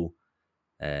no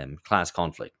class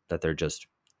conflict, that they're just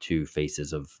two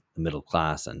faces of the middle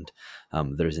class, and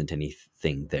there isn't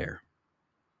anything there.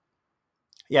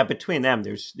 Yeah, between them,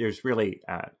 there's really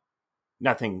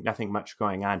nothing much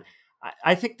going on.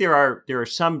 I think there are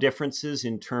some differences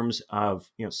in terms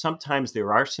of, sometimes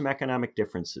there are some economic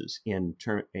differences in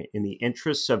the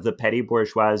interests of the petty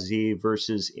bourgeoisie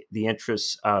versus the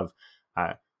interests of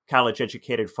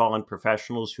college-educated fallen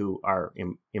professionals who are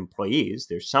employees.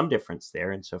 There's some difference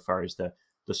there insofar as the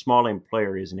small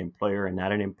employer is an employer and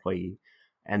not an employee,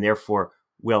 and therefore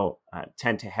will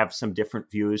tend to have some different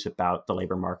views about the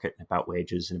labor market and about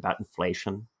wages and about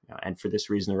inflation. And for this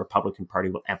reason, the Republican Party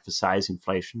will emphasize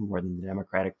inflation more than the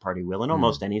Democratic Party will in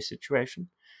almost any situation.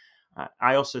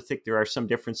 I also think there are some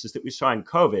differences that we saw in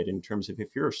COVID in terms of,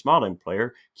 if you're a small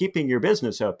employer, keeping your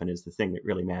business open is the thing that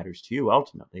really matters to you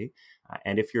ultimately.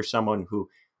 And if you're someone who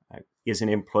is an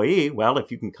employee, well,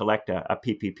 if you can collect a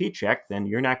PPP check, then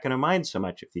you're not going to mind so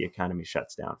much if the economy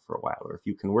shuts down for a while. Or if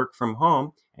you can work from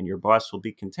home and your boss will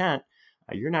be content,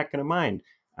 you're not going to mind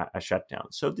a shutdown.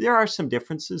 So there are some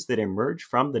differences that emerge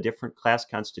from the different class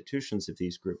constitutions of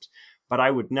these groups. But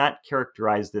I would not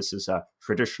characterize this as a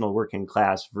traditional working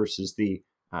class versus the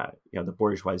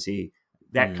bourgeoisie.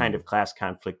 That kind of class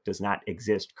conflict does not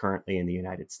exist currently in the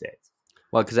United States.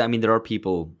 Well, because there are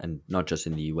people, and not just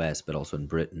in the US, but also in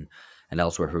Britain and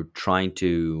elsewhere, who are trying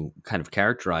to kind of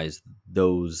characterize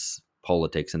those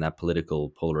politics and that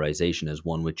political polarization as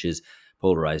one which is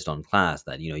polarized on class.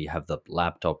 That, you have the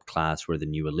laptop class who are the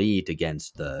new elite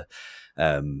against the,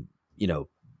 kind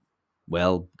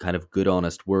of good,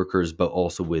 honest workers, but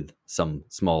also with some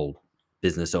small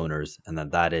business owners. And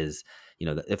that is,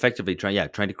 effectively trying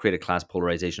to create a class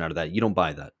polarization out of that. You don't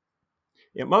buy that.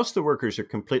 Yeah, most of the workers are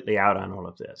completely out on all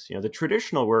of this. The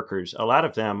traditional workers, a lot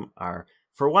of them are,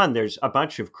 for one, there's a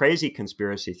bunch of crazy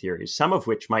conspiracy theories, some of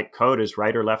which might code as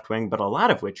right or left wing, but a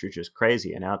lot of which are just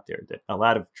crazy and out there, that a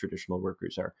lot of traditional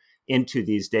workers are into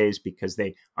these days because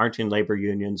they aren't in labor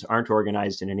unions, aren't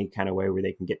organized in any kind of way where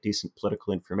they can get decent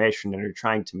political information, and are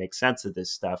trying to make sense of this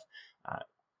stuff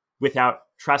without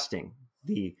trusting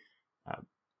the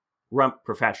rump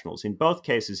professionals. In both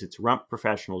cases, it's rump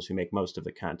professionals who make most of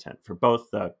the content for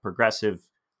both the progressive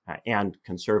and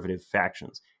conservative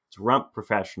factions. It's rump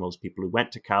professionals, people who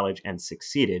went to college and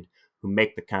succeeded, who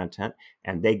make the content,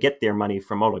 and they get their money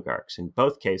from oligarchs. In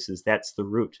both cases, that's the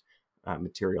root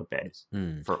material base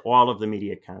for all of the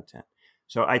media content.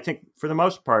 So I think, for the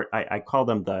most part, I call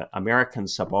them the American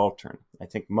subaltern. I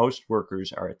think most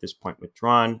workers are at this point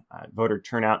withdrawn. Voter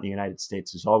turnout in the United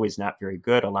States is always not very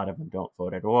good. A lot of them don't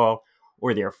vote at all.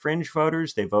 Or they're fringe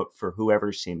voters. They vote for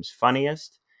whoever seems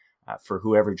funniest, for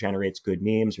whoever generates good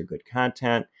memes or good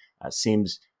content,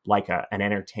 seems like an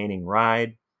entertaining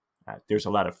ride. There's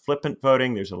a lot of flippant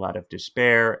voting. There's a lot of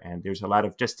despair. And there's a lot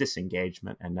of just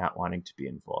disengagement and not wanting to be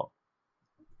involved.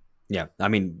 Yeah, I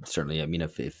mean, certainly. I mean,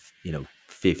 if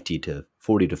 40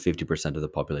 to 50% of the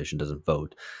population doesn't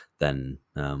vote, then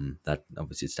that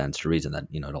obviously stands to reason that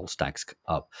it all stacks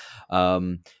up.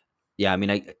 Yeah, I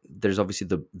mean, there's obviously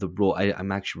the role.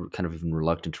 I'm actually kind of even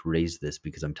reluctant to raise this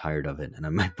because I'm tired of it, and I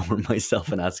might bore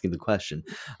myself in asking the question.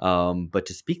 But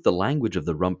to speak the language of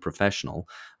the rump professional,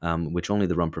 which only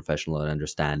the rump professional would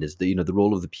understand, is the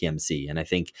role of the PMC. And I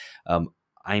think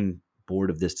I'm bored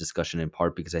of this discussion in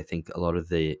part because I think a lot of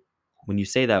when you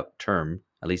say that term,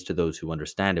 at least to those who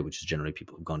understand it, which is generally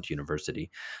people who've gone to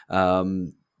university,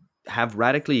 have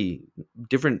radically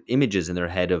different images in their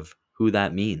head of who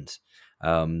that means.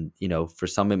 For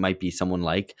some, it might be someone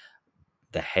like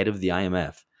the head of the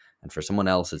IMF. And for someone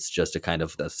else, it's just a kind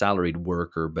of a salaried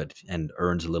worker, and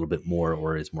earns a little bit more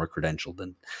or is more credentialed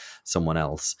than someone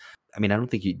else. I mean, I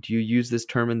don't think do you use this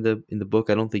term in the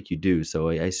book? I don't think you do. So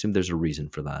I assume there's a reason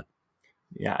for that.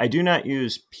 Yeah, I do not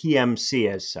use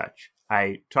PMC as such.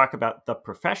 I talk about the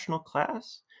professional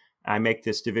class. I make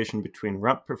this division between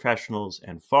rump professionals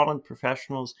and fallen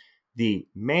professionals. The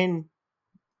main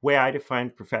way I define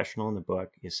professional in the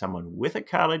book is someone with a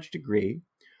college degree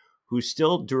who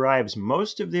still derives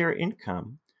most of their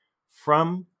income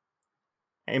from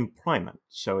employment.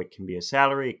 So it can be a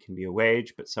salary, it can be a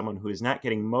wage, but someone who is not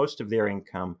getting most of their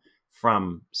income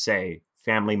from, say,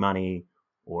 family money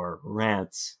or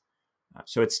rents.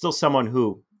 So it's still someone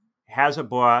who has a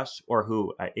boss, or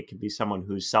who it could be someone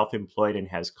who's self-employed and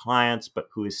has clients, but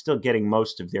who is still getting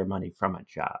most of their money from a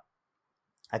job,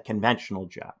 a conventional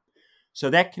job. So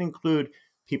that can include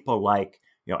people like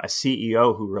a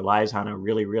CEO who relies on a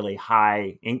really, really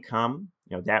high income.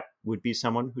 That would be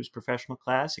someone who's professional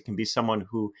class. It can be someone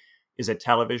who is a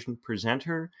television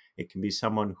presenter. It can be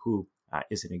someone who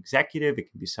is an executive. It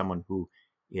can be someone who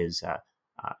is a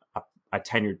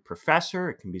tenured professor.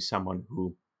 It can be someone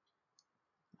who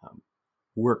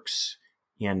works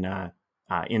in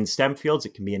STEM fields.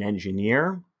 It can be an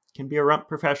engineer. It can be a rump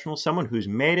professional, someone who's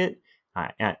made it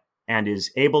and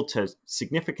is able to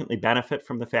significantly benefit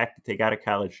from the fact that they got a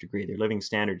college degree. Their living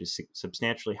standard is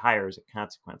substantially higher as a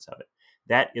consequence of it.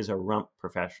 That is a rump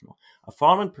professional. A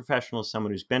fallen professional is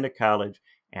someone who's been to college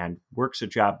and works a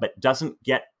job, but doesn't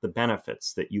get the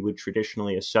benefits that you would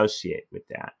traditionally associate with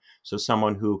that. So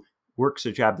someone who works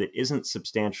a job that isn't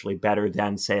substantially better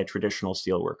than, say, a traditional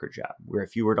steelworker job, where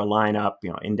if you were to line up,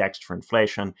 indexed for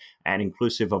inflation and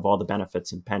inclusive of all the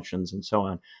benefits and pensions and so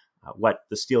on, what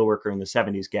the steelworker in the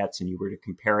 70s gets, and you were to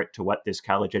compare it to what this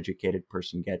college-educated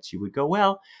person gets, you would go,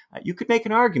 well, you could make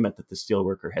an argument that the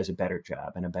steelworker has a better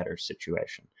job and a better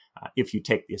situation if you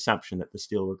take the assumption that the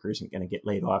steelworker isn't going to get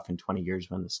laid off in 20 years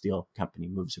when the steel company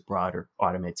moves abroad or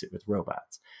automates it with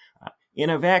robots. In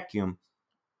a vacuum,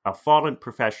 a fallen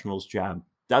professional's job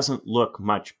doesn't look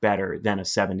much better than a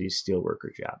 70s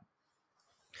steelworker job.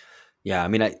 Yeah, I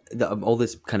mean, all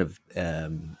this kind of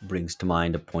brings to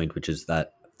mind a point, which is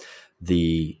that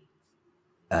the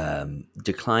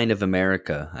decline of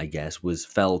America, I guess, was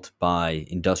felt by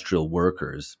industrial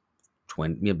workers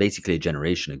basically a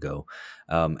generation ago,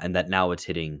 and that now it's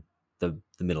hitting the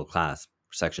middle class,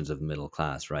 sections of the middle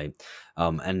class, right?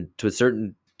 And to a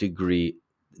certain degree,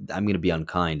 I'm going to be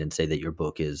unkind and say that your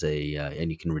book is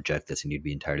and you can reject this and you'd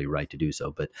be entirely right to do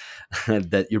so, but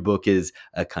that your book is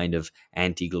a kind of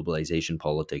anti-globalization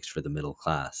politics for the middle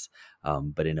class,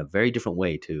 but in a very different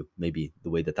way to maybe the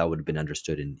way that would have been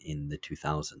understood in the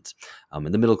 2000s.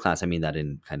 In the middle class, I mean that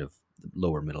in kind of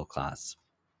lower middle class.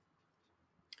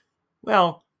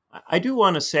 Well, I do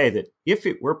want to say that if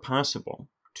it were possible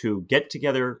to get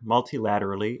together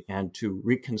multilaterally and to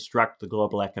reconstruct the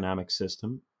global economic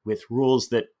system with rules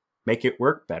that make it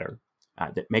work better,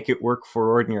 that make it work for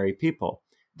ordinary people,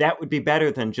 that would be better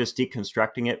than just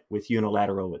deconstructing it with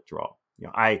unilateral withdrawal.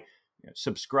 I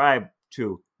subscribe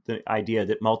to the idea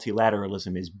that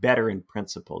multilateralism is better in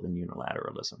principle than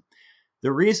unilateralism.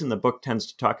 The reason the book tends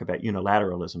to talk about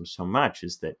unilateralism so much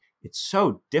is that it's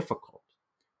so difficult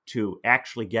to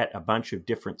actually get a bunch of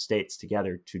different states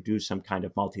together to do some kind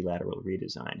of multilateral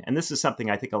redesign. And this is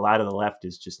something I think a lot of the left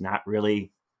is just not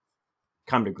really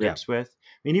come to grips with.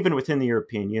 I mean, even within the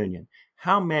European Union,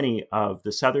 how many of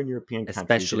the Southern European countries at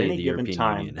Especially any the given European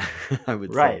time, Union, I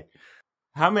would right? say.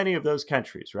 How many of those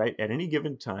countries, right, at any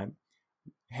given time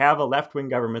have a left-wing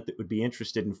government that would be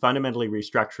interested in fundamentally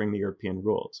restructuring the European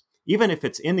rules, even if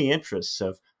it's in the interests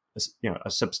of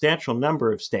a substantial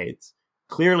number of states,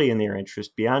 clearly in their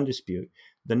interest, beyond dispute.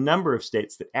 The number of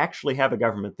states that actually have a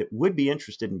government that would be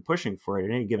interested in pushing for it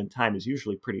at any given time is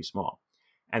usually pretty small.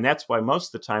 And that's why most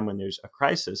of the time when there's a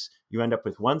crisis, you end up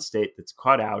with one state that's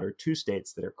caught out or two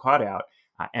states that are caught out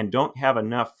and don't have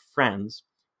enough friends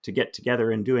to get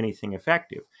together and do anything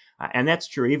effective. And that's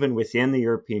true even within the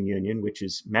European Union, which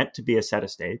is meant to be a set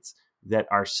of states that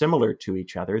are similar to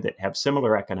each other, that have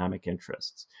similar economic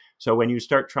interests. So when you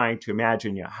start trying to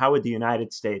imagine, how would the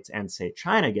United States and, say,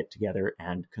 China get together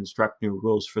and construct new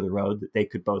rules for the road that they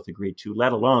could both agree to,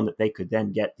 let alone that they could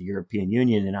then get the European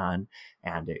Union in on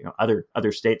and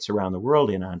other states around the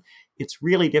world in on, it's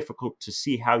really difficult to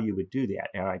see how you would do that.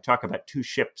 I talk about two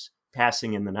ships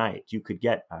passing in the night. You could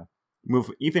get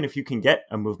even if you can get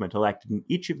a movement elected in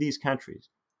each of these countries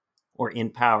or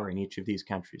in power in each of these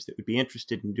countries that would be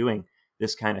interested in doing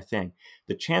this kind of thing,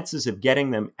 the chances of getting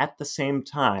them at the same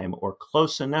time or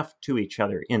close enough to each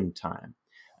other in time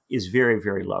is very,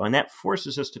 very low. And that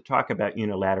forces us to talk about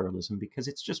unilateralism because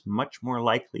it's just much more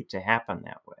likely to happen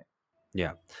that way.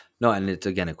 Yeah. No, and it's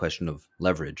again a question of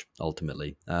leverage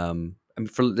ultimately. I mean,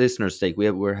 for listeners' sake,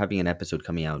 we're having an episode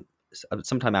coming out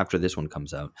sometime after this one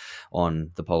comes out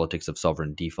on the politics of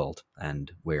sovereign default,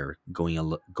 and where going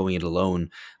it alone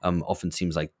often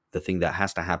seems like the thing that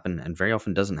has to happen, and very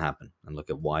often doesn't happen. And look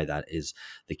at why that is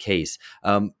the case.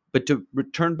 But to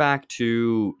return back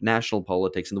to national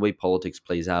politics and the way politics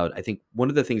plays out, I think one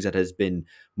of the things that has been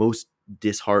most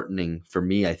disheartening for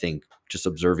me, I think, just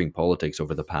observing politics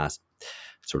over the past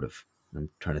I'm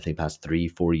trying to think, past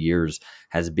 3-4 years,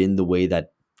 has been the way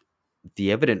that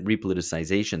the evident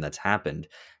repoliticization that's happened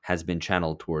has been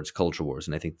channeled towards culture wars.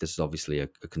 And I think this is obviously a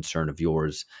concern of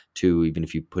yours too, even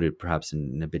if you put it perhaps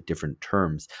in a bit different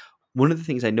terms. One of the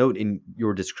things I note in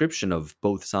your description of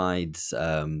both sides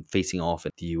facing off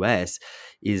at the US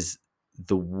is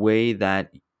the way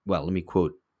that, well, let me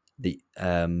quote, the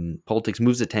politics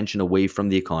moves attention away from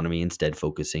the economy, instead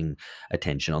focusing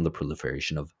attention on the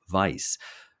proliferation of vice,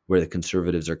 where the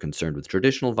conservatives are concerned with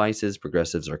traditional vices,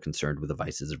 progressives are concerned with the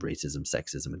vices of racism,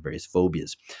 sexism, and various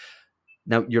phobias.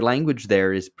 Now, your language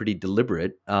there is pretty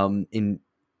deliberate in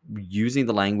using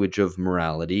the language of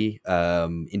morality,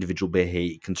 individual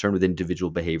behavior, concern with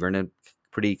individual behavior in a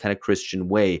pretty kind of Christian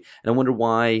way. And I wonder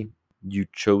why you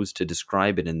chose to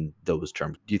describe it in those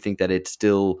terms. Do you think that it's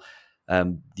still,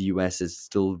 the US is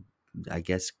still, I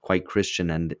guess, quite Christian,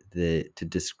 and to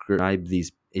describe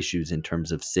these issues in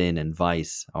terms of sin and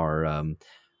vice are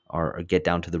get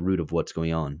down to the root of what's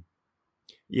going on?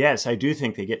 Yes, I do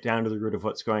think they get down to the root of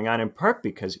what's going on, in part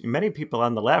because many people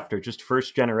on the left are just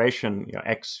first generation,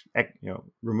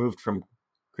 removed from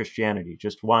Christianity,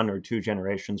 just one or two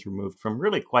generations removed from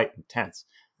really quite intense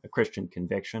Christian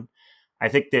conviction. I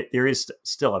think that there is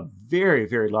still a very,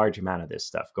 very large amount of this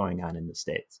stuff going on in the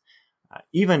States.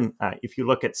 Even if you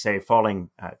look at, say, falling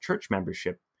church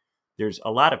membership, there's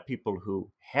a lot of people who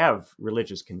have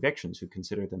religious convictions who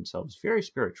consider themselves very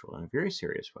spiritual in a very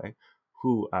serious way,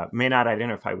 who may not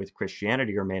identify with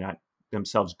Christianity or may not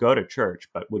themselves go to church,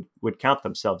 but would count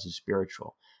themselves as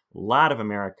spiritual. A lot of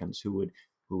Americans who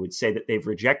would say that they've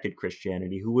rejected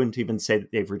Christianity, who wouldn't even say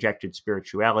that they've rejected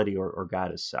spirituality or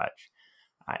God as such.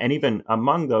 And even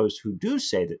among those who do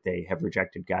say that they have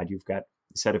rejected God, you've got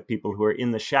a set of people who are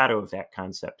in the shadow of that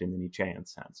concept in the Nietzschean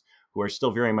sense, who are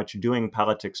still very much doing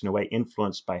politics in a way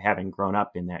influenced by having grown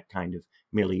up in that kind of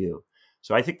milieu.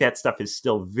 So I think that stuff is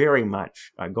still very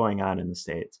much going on in the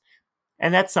States.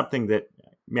 And that's something that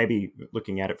maybe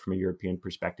looking at it from a European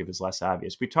perspective is less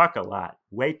obvious. We talk a lot,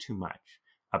 way too much,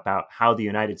 about how the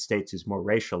United States is more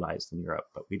racialized than Europe,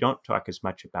 but we don't talk as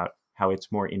much about how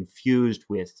it's more infused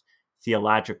with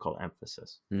theological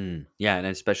emphasis. Yeah, and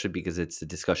especially because it's a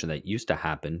discussion that used to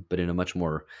happen, but in a much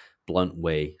more blunt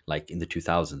way, like in the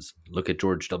 2000s. Look at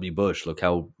George W. Bush. Look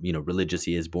how religious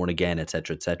he is, born again,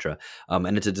 etc., etc.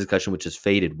 And it's a discussion which has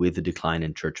faded with the decline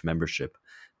in church membership.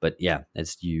 But yeah,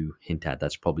 as you hint at,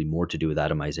 that's probably more to do with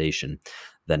atomization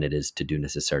than it is to do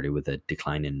necessarily with a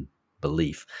decline in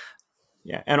belief.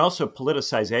 Yeah, and also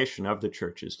politicization of the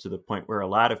churches to the point where a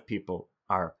lot of people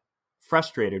are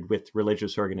frustrated with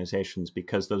religious organizations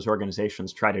because those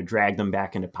organizations try to drag them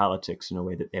back into politics in a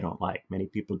way that they don't like. Many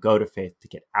people go to faith to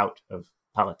get out of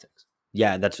politics.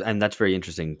 Yeah, that's very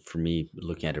interesting for me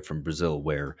looking at it from Brazil,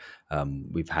 where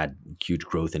we've had huge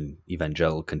growth in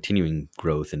continuing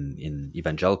growth in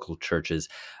evangelical churches,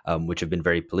 which have been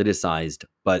very politicized,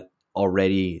 but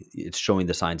already it's showing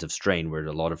the signs of strain, where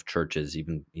a lot of churches,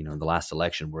 even in the last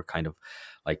election, were kind of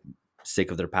like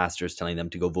sick of their pastors telling them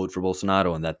to go vote for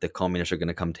Bolsonaro and that the communists are going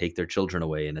to come take their children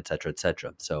away, and et cetera, et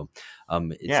cetera. So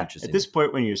it's Yeah, at this interesting.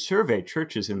 point, when you survey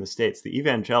churches in the States, the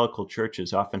evangelical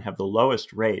churches often have the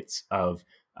lowest rates of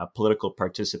political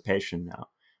participation now.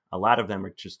 A lot of them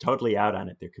are just totally out on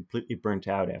it. They're completely burnt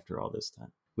out after all this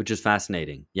time. Which is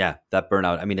fascinating. Yeah, that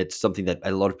burnout. I mean, it's something that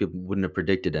a lot of people wouldn't have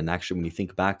predicted. And actually, when you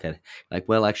think back at it, like,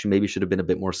 well, actually, maybe should have been a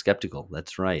bit more skeptical.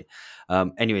 That's right.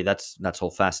 Anyway, that's all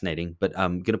fascinating. But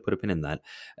I'm gonna put a pin in that,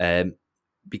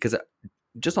 because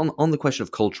just on the question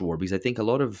of culture war, because I think a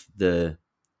lot of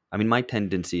I mean, my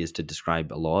tendency is to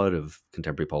describe a lot of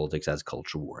contemporary politics as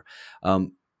culture war.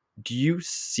 Um, do you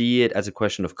see it as a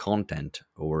question of content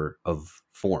or of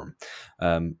form?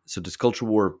 So does culture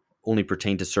war only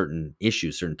pertain to certain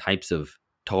issues, certain types of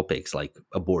topics, like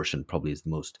abortion? Probably is the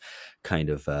most kind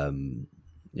of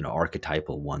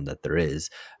archetypal one that there is,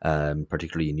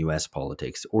 particularly in U.S.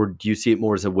 politics. Or do you see it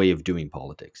more as a way of doing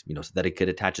politics? So that it could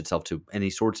attach itself to any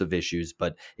sorts of issues,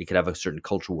 but it could have a certain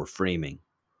culture war framing.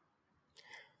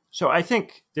 So I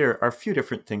think there are a few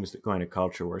different things that go into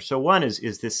culture war. So one is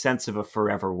this sense of a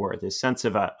forever war, this sense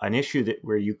of an issue that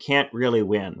where you can't really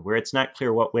win, where it's not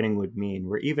clear what winning would mean,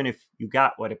 where even if you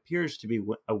got what appears to be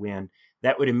a win,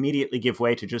 that would immediately give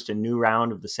way to just a new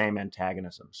round of the same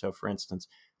antagonism. So for instance,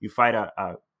 you fight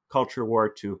a culture war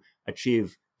to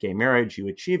achieve gay marriage, you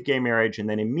achieve gay marriage, and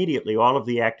then immediately all of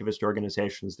the activist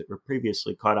organizations that were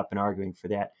previously caught up in arguing for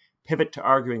that pivot to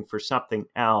arguing for something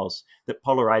else that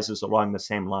polarizes along the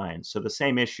same lines. So the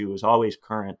same issue is always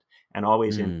current and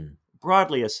always in Hmm.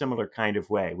 broadly a similar kind of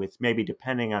way, with maybe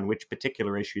depending on which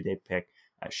particular issue they pick,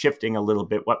 shifting a little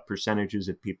bit what percentages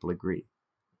of people agree.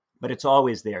 But it's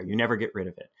always there. You never get rid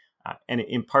of it. And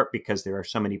in part because there are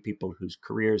so many people whose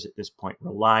careers at this point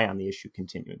rely on the issue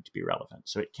continuing to be relevant.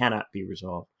 So it cannot be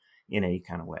resolved in any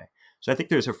kind of way. So I think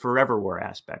there's a forever war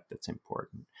aspect that's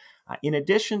important. In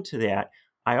addition to that,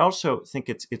 I also think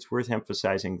it's worth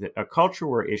emphasizing that a culture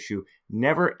war issue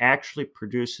never actually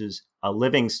produces a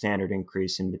living standard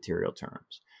increase in material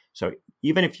terms. So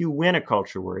even if you win a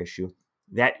culture war issue,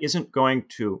 that isn't going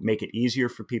to make it easier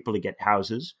for people to get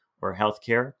houses or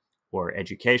healthcare or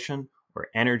education or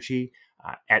energy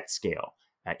at scale.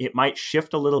 It might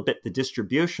shift a little bit the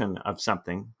distribution of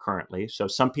something currently. So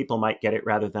some people might get it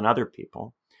rather than other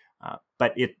people.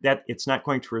 But it's not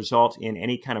going to result in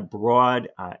any kind of broad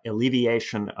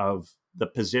alleviation of the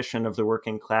position of the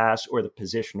working class or the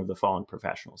position of the fallen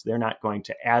professionals. They're not going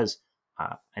to, as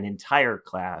an entire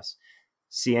class,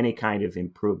 see any kind of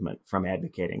improvement from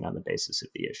advocating on the basis of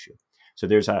the issue. So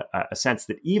there's a sense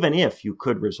that even if you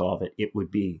could resolve it, it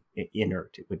would be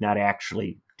inert. It would not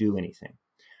actually do anything.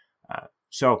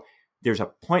 So there's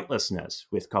a pointlessness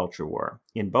with culture war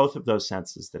in both of those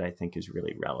senses that I think is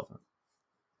really relevant.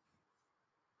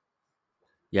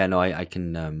 Yeah, no, I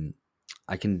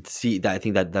can see that. I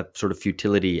think that that sort of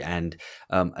futility and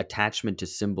attachment to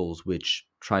symbols which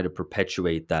try to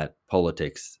perpetuate that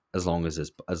politics as long as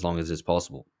is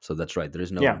possible. So that's right. Yeah,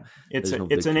 There's no it's an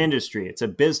victory. industry. It's a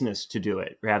business to do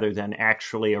it rather than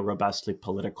actually a robustly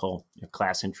political,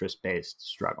 class interest based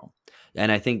struggle.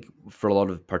 And I think for a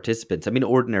lot of participants, I mean,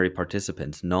 ordinary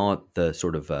participants, not the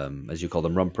sort of, as you call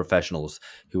them, rum professionals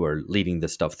who are leading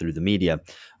this stuff through the media,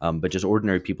 but just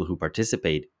ordinary people who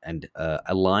participate and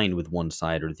align with one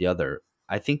side or the other.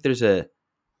 I think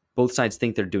both sides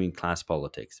think they're doing class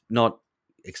politics, not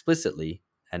explicitly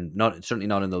and not certainly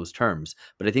not in those terms,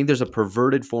 but I think there's a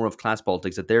perverted form of class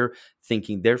politics that they're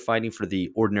thinking they're fighting for the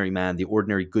ordinary man, the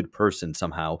ordinary good person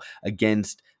somehow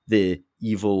against the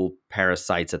evil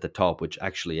parasites at the top, which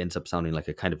actually ends up sounding like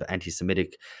a kind of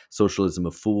anti-Semitic socialism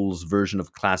of fools version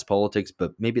of class politics.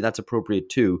 But maybe that's appropriate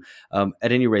too.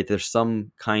 At any rate, there's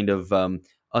some kind of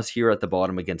us here at the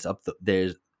bottom against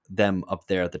there's them up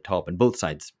there at the top, and both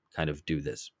sides kind of do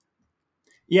this.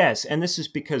 Yes, and this is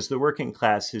because the working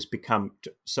class has become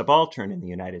subaltern in the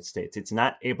United States. It's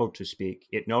not able to speak.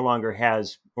 It no longer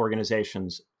has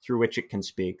organizations through which it can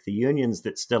speak. The unions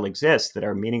that still exist that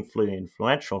are meaningfully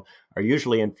influential are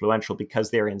usually influential because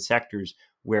they're in sectors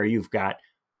where you've got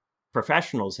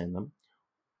professionals in them,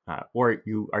 or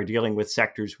you are dealing with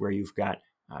sectors where you've got,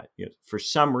 for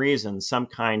some reason, some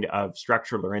kind of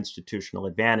structural or institutional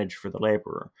advantage for the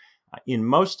laborer. In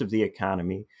most of the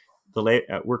economy, the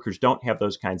workers don't have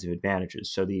those kinds of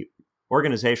advantages. So the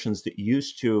organizations that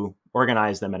used to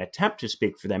organize them and attempt to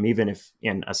speak for them, even if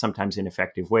in a sometimes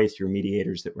ineffective way through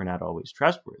mediators that were not always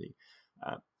trustworthy,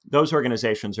 those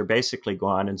organizations are basically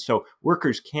gone. And so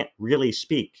workers can't really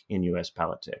speak in U.S.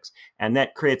 politics. And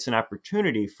that creates an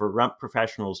opportunity for rump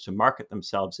professionals to market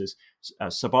themselves as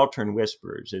subaltern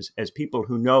whisperers, as people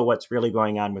who know what's really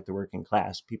going on with the working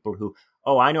class, people who,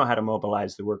 oh, I know how to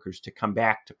mobilize the workers to come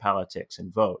back to politics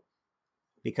and vote.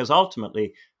 Because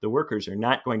ultimately, the workers are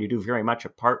not going to do very much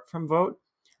apart from vote.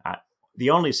 The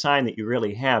only sign that you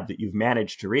really have that you've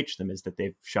managed to reach them is that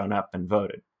they've shown up and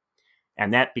voted.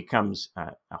 And that becomes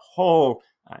a whole,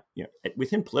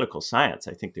 within political science,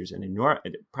 I think there's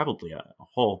probably a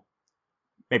whole,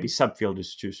 maybe subfield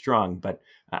is too strong, but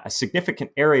a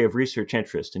significant area of research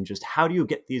interest in just how do you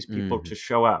get these people to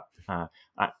show up?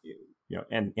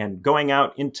 And going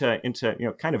out into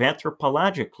kind of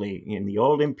anthropologically in the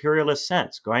old imperialist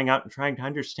sense, going out and trying to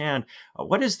understand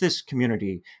what is this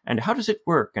community and how does it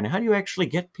work and how do you actually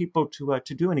get people to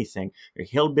do anything? A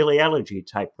hillbilly elegy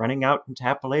type, running out into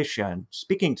Appalachia and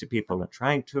speaking to people and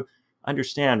trying to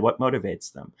understand what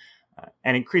motivates them.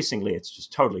 And increasingly, it's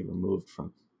just totally removed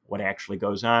from what actually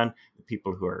goes on. The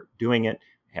people who are doing it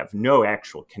have no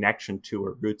actual connection to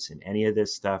or roots in any of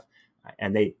this stuff.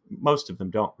 And most of them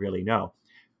don't really know.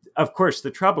 Of course, the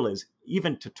trouble is,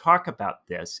 even to talk about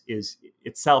this is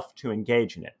itself to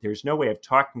engage in it. There's no way of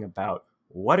talking about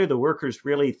what do the workers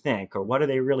really think or what do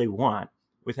they really want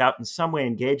without in some way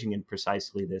engaging in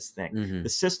precisely this thing. Mm-hmm. The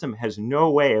system has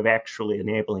no way of actually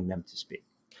enabling them to speak.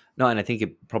 No, and I think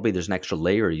probably there's an extra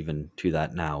layer even to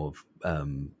that now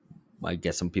of, I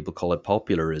guess some people call it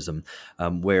popularism,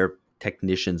 where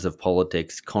technicians of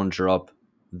politics conjure up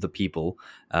the people,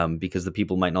 because the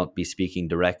people might not be speaking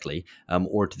directly,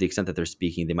 or to the extent that they're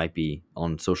speaking, they might be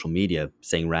on social media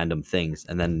saying random things,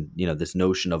 and then this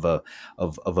notion of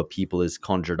a people is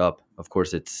conjured up. Of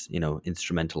course, it's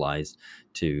instrumentalized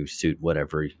to suit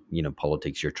whatever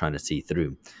politics you're trying to see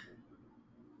through.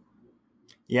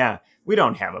 Yeah, we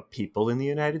don't have a people in the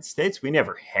United States. We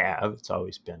never have. It's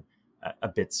always been a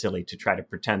bit silly to try to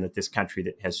pretend that this country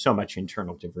that has so much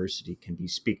internal diversity can be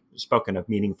spoken of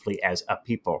meaningfully as a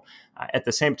people. At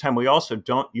the same time, we also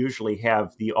don't usually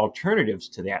have the alternatives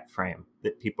to that frame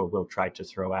that people will try to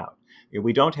throw out.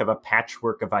 We don't have a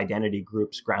patchwork of identity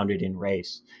groups grounded in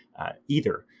race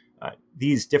either.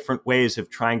 These different ways of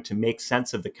trying to make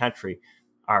sense of the country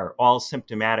are all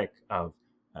symptomatic of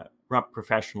rump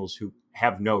professionals who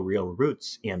have no real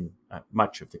roots in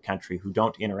much of the country, who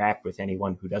don't interact with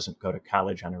anyone who doesn't go to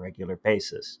college on a regular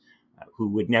basis, who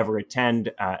would never attend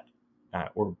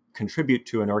or contribute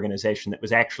to an organization that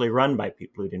was actually run by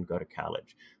people who didn't go to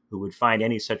college, who would find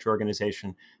any such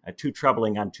organization too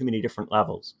troubling on too many different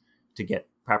levels to get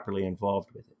properly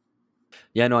involved with it.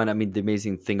 Yeah, no, and I mean, the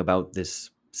amazing thing about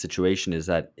this situation is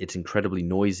that it's incredibly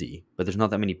noisy, but there's not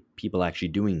that many people actually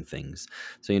doing things.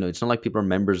 So, it's not like people are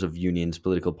members of unions,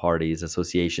 political parties,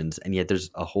 associations, and yet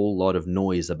there's a whole lot of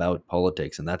noise about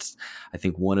politics. And that's, I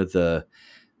think, one of the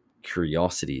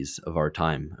curiosities of our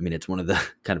time. I mean, it's one of the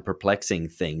kind of perplexing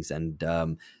things and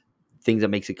things that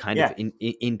makes it kind of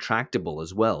intractable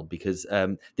as well, because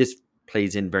this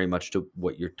plays in very much to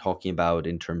what you're talking about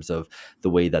in terms of the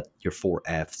way that your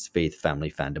 4Fs, faith,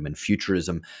 family, fandom, and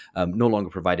futurism, no longer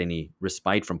provide any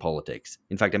respite from politics.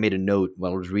 In fact, I made a note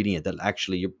while I was reading it that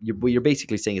actually what you're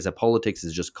basically saying is that politics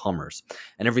is just commerce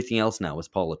and everything else now is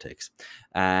politics.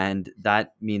 And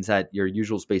that means that your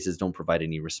usual spaces don't provide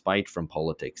any respite from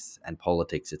politics, and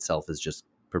politics itself is just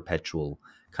perpetual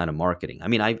kind of marketing. I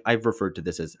mean, I've referred to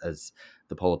this as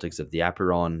the politics of the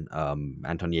Apiron.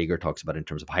 Anton Jaeger talks about it in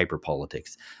terms of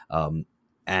hyperpolitics.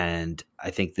 And I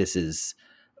think this is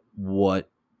what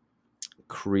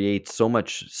creates so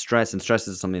much stress. And stress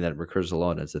is something that recurs a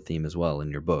lot as a theme as well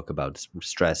in your book, about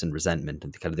stress and resentment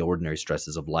and kind of the ordinary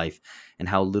stresses of life and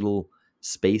how little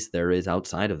space there is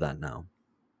outside of that now.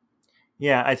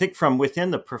 Yeah, I think from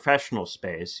within the professional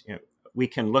space, we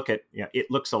can look at, it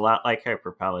looks a lot like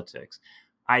hyperpolitics.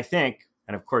 I think,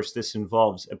 and of course this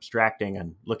involves abstracting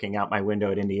and looking out my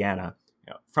window at Indiana,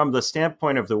 from the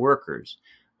standpoint of the workers,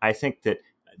 I think that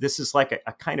this is like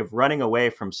a kind of running away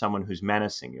from someone who's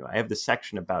menacing you. I have this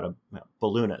section about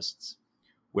balloonists,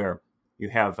 where you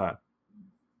have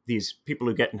these people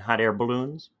who get in hot air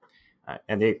balloons,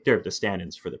 and they're the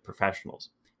stand-ins for the professionals.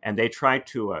 And they try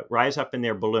to rise up in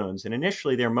their balloons. And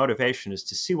initially, their motivation is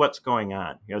to see what's going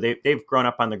on. They've grown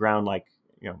up on the ground like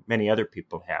many other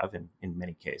people have in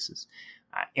many cases,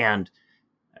 and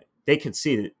they can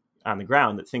see that on the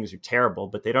ground that things are terrible,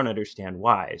 but they don't understand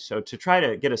why. So to try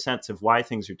to get a sense of why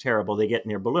things are terrible, they get in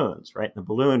their balloons, right? And the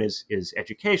balloon is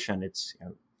education. It's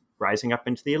rising up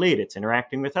into the elite. It's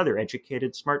interacting with other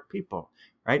educated, smart people,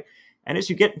 right? And as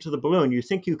you get into the balloon, you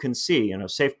think you can see,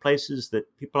 safe places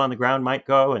that people on the ground might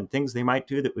go and things they might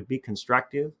do that would be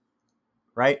constructive,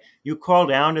 right? You call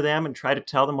down to them and try to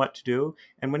tell them what to do.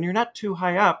 And when you're not too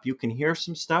high up, you can hear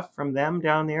some stuff from them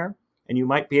down there and you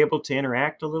might be able to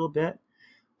interact a little bit.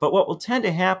 But what will tend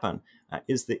to happen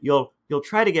is that you'll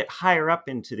try to get higher up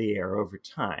into the air over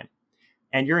time.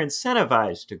 And you're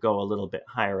incentivized to go a little bit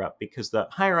higher up because the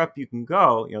higher up you can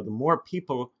go, the more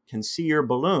people can see your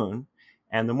balloon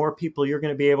and the more people you're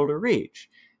going to be able to reach.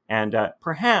 And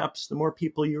perhaps the more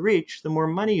people you reach, the more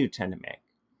money you tend to make.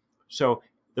 So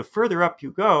the further up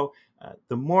you go,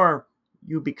 the more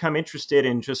you become interested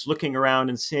in just looking around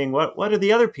and seeing what are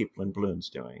the other people in balloons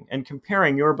doing and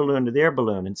comparing your balloon to their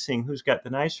balloon and seeing who's got the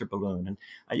nicer balloon. And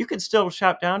you can still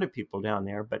shout down to people down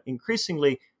there, but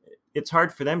increasingly it's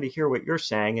hard for them to hear what you're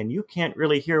saying and you can't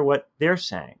really hear what they're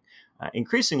saying.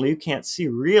 Increasingly, you can't see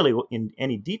really in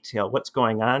any detail what's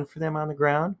going on for them on the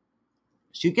ground.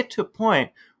 So you get to a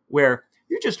point where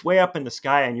you're just way up in the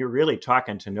sky and you're really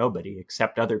talking to nobody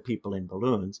except other people in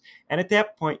balloons. And at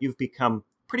that point, you've become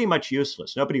pretty much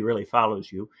useless. Nobody really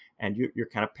follows you and you're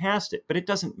kind of past it. But it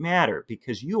doesn't matter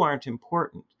because you aren't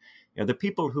important. The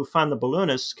people who fund the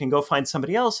balloonists can go find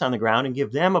somebody else on the ground and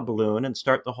give them a balloon and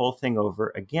start the whole thing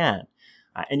over again.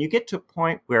 And you get to a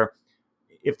point where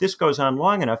if this goes on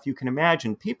long enough, you can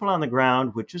imagine people on the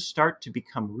ground would just start to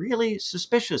become really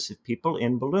suspicious of people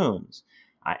in balloons.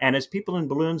 And as people in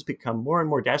balloons become more and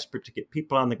more desperate to get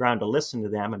people on the ground to listen to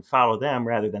them and follow them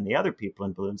rather than the other people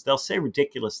in balloons, they'll say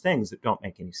ridiculous things that don't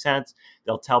make any sense.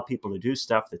 They'll tell people to do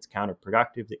stuff that's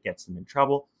counterproductive, that gets them in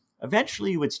trouble.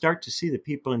 Eventually, you would start to see the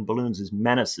people in balloons as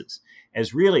menaces,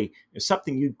 as really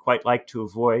something you'd quite like to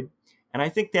avoid. And I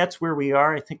think that's where we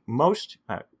are. I think most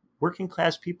working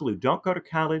class people who don't go to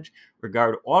college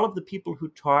regard all of the people who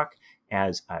talk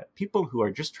as people who are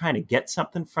just trying to get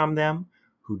something from them,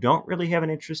 who don't really have an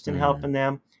interest in helping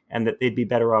them, and that they'd be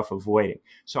better off avoiding.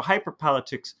 So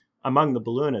hyperpolitics among the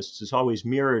balloonists is always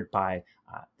mirrored by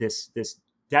this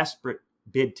desperate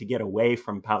bid to get away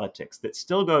from politics that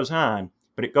still goes on,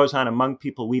 but it goes on among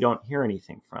people we don't hear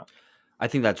anything from. I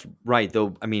think that's right,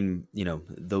 though. I mean,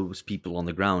 those people on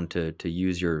the ground, to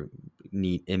use your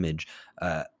neat image,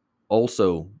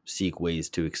 also seek ways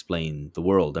to explain the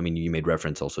world. I mean, you made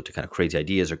reference also to kind of crazy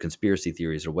ideas or conspiracy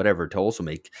theories or whatever to also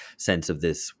make sense of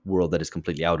this world that is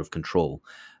completely out of control.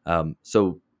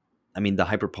 So, I mean, the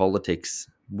hyperpolitics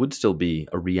would still be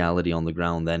a reality on the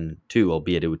ground then too,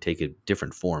 albeit it would take a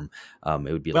different form.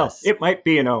 It would be less. It might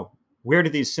be, where do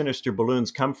these sinister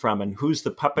balloons come from and who's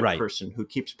the puppet Right. person who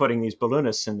keeps putting these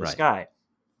balloonists in the Right. sky?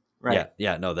 Right.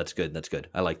 Yeah. No, that's good. That's good.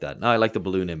 I like that. No, I like the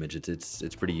balloon image.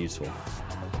 It's pretty useful.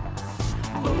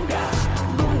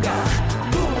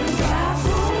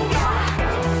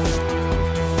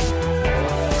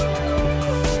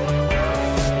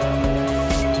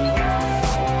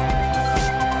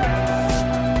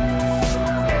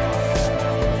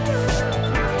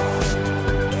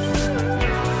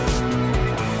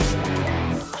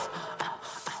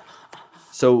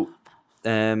 So,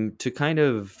 to kind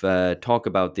of talk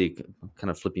about the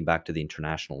kind of flipping back to the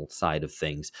international side of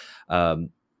things,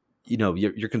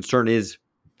 your concern is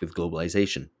with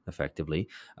globalization, effectively,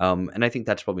 and I think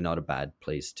that's probably not a bad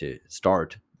place to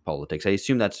start politics. I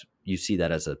assume you see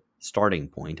that as a starting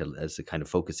point, as a kind of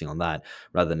focusing on that,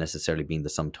 rather than necessarily being the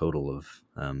sum total of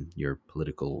your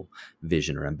political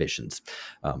vision or ambitions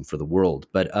for the world.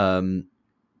 But I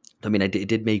mean, it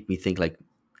did make me think, like,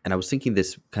 and I was thinking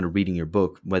this kind of reading your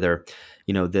book, whether,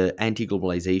 the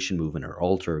anti-globalization movement or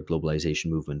alter globalization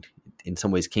movement in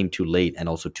some ways came too late and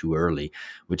also too early,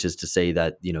 which is to say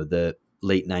that, the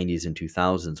late 90s and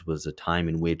 2000s was a time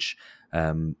in which,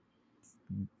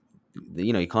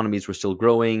 economies were still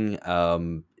growing.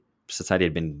 Society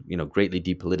had been, greatly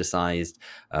depoliticized,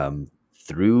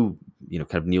 through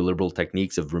kind of neoliberal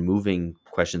techniques of removing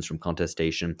questions from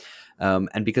contestation,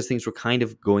 and because things were kind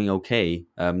of going okay,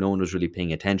 no one was really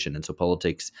paying attention, and so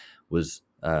politics was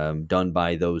done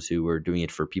by those who were doing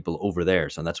it for people over there.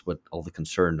 So that's what all the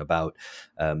concern about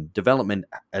development,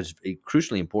 as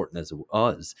crucially important as it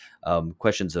was,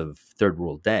 questions of third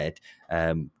world debt,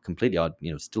 completely odd,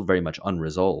 still very much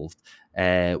unresolved,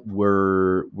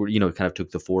 were kind of took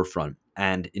the forefront.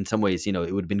 And in some ways, it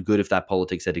would have been good if that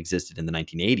politics had existed in the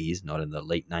 1980s, not in the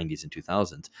late 90s and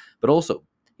 2000s. But also,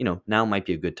 now might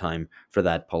be a good time for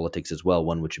that politics as well,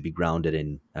 one which would be grounded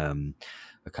in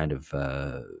a kind of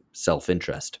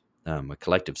self-interest, a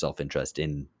collective self-interest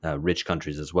in rich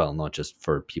countries as well, not just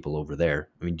for people over there.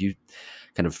 I mean,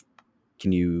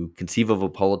 can you conceive of a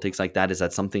politics like that? Is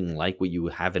that something like what you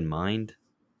have in mind?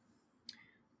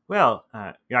 Well,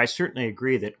 I certainly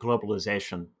agree that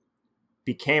globalization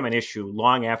became an issue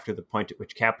long after the point at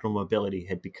which capital mobility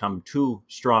had become too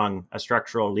strong a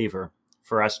structural lever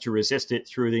for us to resist it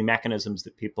through the mechanisms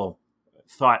that people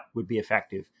thought would be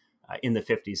effective in the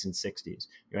 50s and 60s.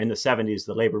 In the 70s,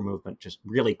 the labor movement just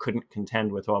really couldn't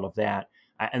contend with all of that.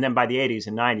 And then by the 80s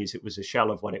and 90s, it was a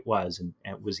shell of what it was, and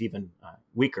it was even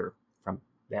weaker from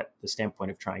the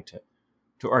standpoint of trying to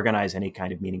organize any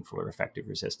kind of meaningful or effective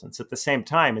resistance. At the same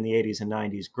time, in the 80s and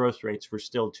 90s, growth rates were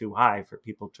still too high for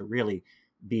people to really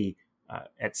be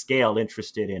at scale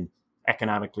interested in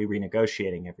economically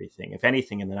renegotiating everything. If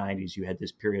anything, in the 90s, you had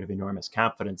this period of enormous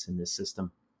confidence in this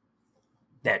system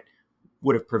that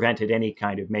would have prevented any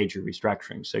kind of major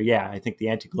restructuring. So yeah, I think the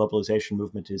anti-globalization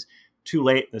movement is too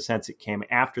late in the sense it came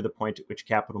after the point at which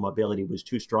capital mobility was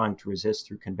too strong to resist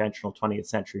through conventional 20th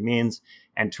century means,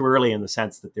 and too early in the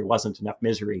sense that there wasn't enough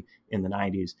misery in the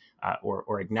 90s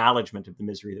or acknowledgement of the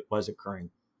misery that was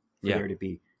occurring for there to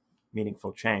be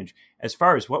meaningful change. As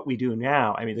far as what we do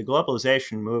now, I mean, the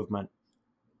globalization movement,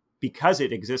 because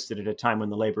it existed at a time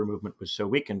when the labor movement was so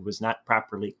weakened, was not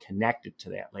properly connected to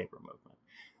that labor movement.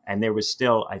 And there was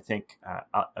still, I think,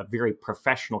 a very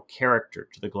professional character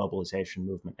to the globalization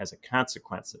movement as a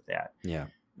consequence of that. Yeah.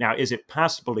 Now, is it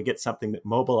possible to get something that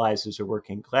mobilizes a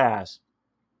working class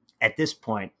at this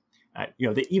point,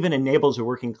 that even enables a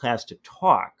working class to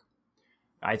talk?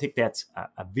 I think that's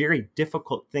a very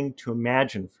difficult thing to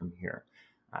imagine from here,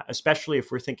 especially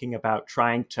if we're thinking about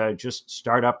trying to just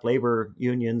start up labor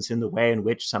unions in the way in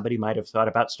which somebody might have thought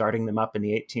about starting them up in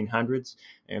the 1800s.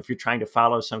 And if you're trying to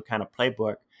follow some kind of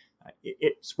playbook,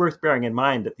 it's worth bearing in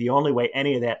mind that the only way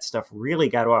any of that stuff really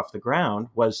got off the ground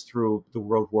was through the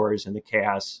world wars and the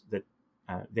chaos that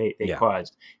they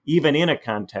caused, even in a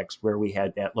context where we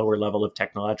had that lower level of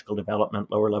technological development,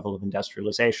 lower level of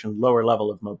industrialization, lower level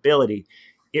of mobility.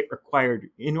 It required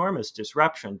enormous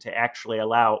disruption to actually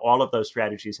allow all of those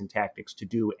strategies and tactics to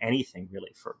do anything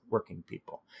really for working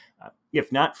people.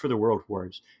 If not for the world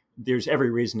wars, there's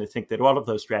every reason to think that all of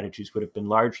those strategies would have been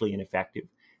largely ineffective,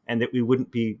 and that we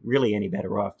wouldn't be really any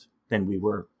better off than we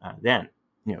were then,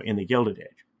 in the Gilded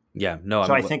Age. Yeah, no.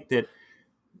 So I think that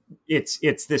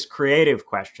it's this creative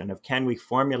question of, can we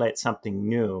formulate something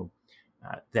new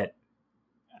that,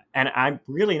 and I'm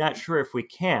really not sure if we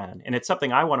can, and it's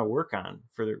something I want to work on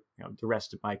for the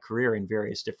rest of my career in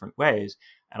various different ways,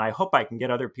 and I hope I can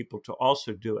get other people to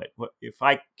also do it. If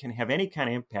I can have any kind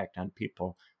of impact on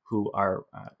people who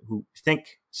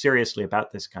think seriously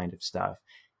about this kind of stuff,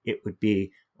 it would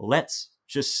be, let's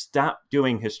just stop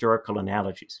doing historical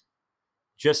analogies.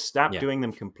 Just stop doing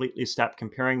them completely. Stop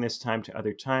comparing this time to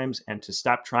other times, and to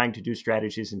stop trying to do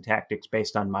strategies and tactics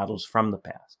based on models from the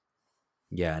past.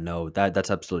 Yeah, no, that's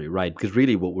absolutely right. Because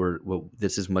really,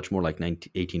 this is much more like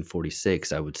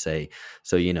 1846, I would say.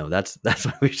 So that's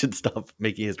why we should stop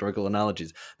making historical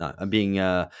analogies. No, I'm being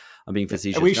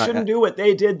facetious. We shouldn't do what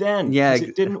they did then. Yeah,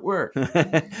 it didn't work.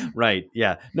 Right.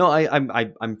 Yeah. No,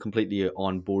 I'm completely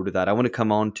on board with that. I want to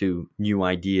come on to new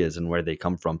ideas and where they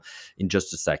come from in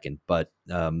just a second. But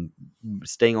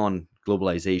staying on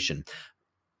globalization,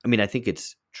 I mean, I think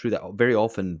it's true that very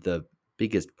often the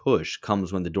biggest push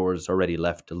comes when the door is already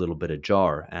left a little bit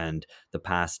ajar, and the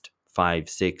past 5,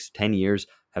 6, 10 years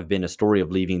have been a story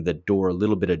of leaving the door a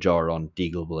little bit ajar on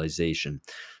deglobalization.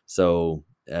 So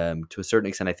to a certain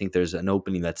extent, I think there's an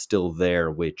opening that's still there,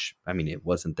 which, I mean, it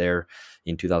wasn't there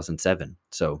in 2007.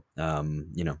 So,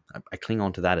 I cling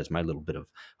on to that as my little bit of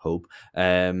hope.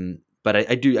 But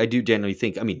I do generally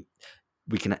think, I mean,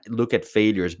 we can look at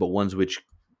failures, but ones which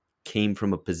came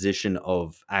from a position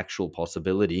of actual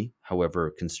possibility,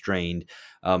 however constrained,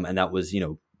 and that was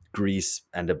Greece,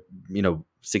 and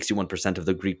 61% of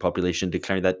the Greek population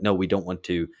declaring that no, we don't want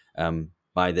to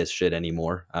buy this shit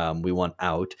anymore. We want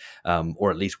out, or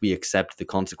at least we accept the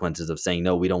consequences of saying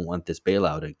no, we don't want this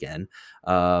bailout again.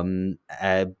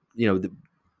 The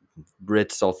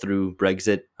Brits saw through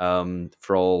Brexit,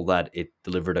 for all that it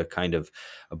delivered a kind of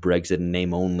a Brexit in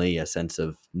name only, a sense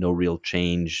of no real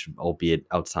change, albeit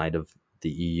outside of the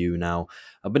EU now.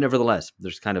 But nevertheless,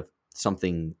 there's kind of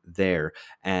something there.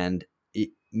 And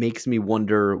it makes me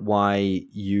wonder why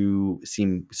you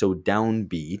seem so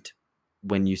downbeat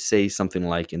when you say something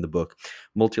like in the book,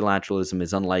 multilateralism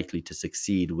is unlikely to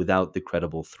succeed without the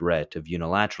credible threat of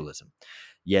unilateralism.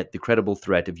 Yet the credible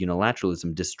threat of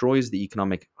unilateralism destroys the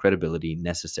economic credibility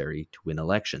necessary to win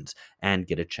elections and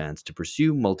get a chance to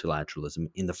pursue multilateralism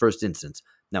in the first instance.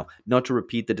 Now, not to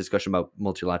repeat the discussion about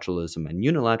multilateralism and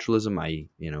unilateralism,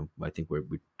 I think we're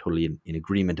totally in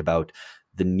agreement about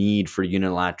the need for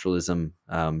unilateralism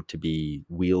to be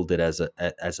wielded as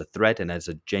a threat and as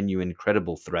a genuine,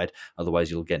 credible threat. Otherwise,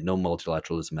 you'll get no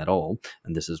multilateralism at all.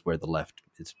 And this is where the left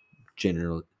is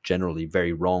generally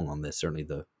very wrong on this. Certainly,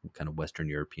 the kind of Western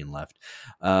European left.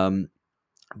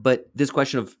 But this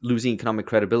question of losing economic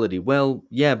credibility, well,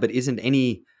 yeah, but isn't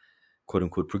any quote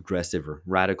unquote progressive or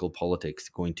radical politics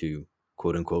going to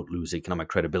quote unquote lose economic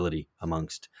credibility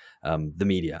amongst the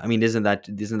media? I mean, isn't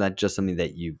that just something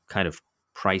that you kind of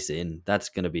price in? That's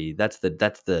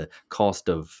the cost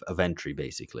of entry,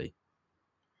 basically.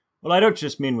 Well, I don't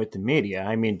just mean with the media.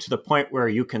 I mean to the point where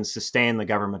you can sustain the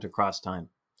government across time.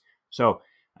 So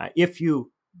if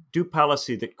you do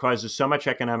policy that causes so much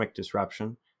economic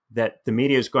disruption that the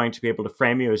media is going to be able to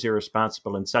frame you as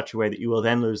irresponsible in such a way that you will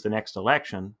then lose the next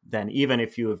election, then even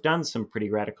if you have done some pretty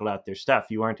radical out there stuff,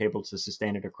 you aren't able to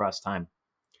sustain it across time.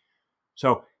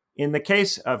 So in the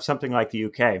case of something like the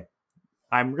UK,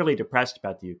 I'm really depressed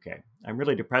about the UK. I'm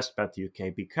really depressed about the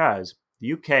UK because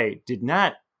the UK did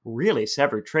not really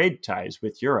sever trade ties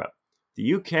with Europe.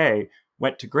 The UK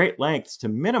went to great lengths to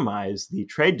minimize the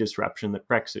trade disruption that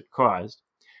Brexit caused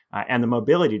and the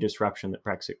mobility disruption that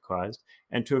Brexit caused.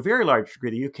 And to a very large degree,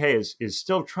 the UK is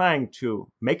still trying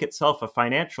to make itself a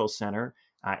financial center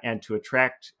and to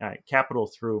attract capital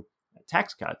through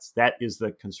tax cuts. That is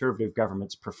the Conservative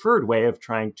government's preferred way of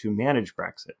trying to manage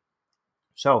Brexit.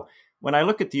 So when I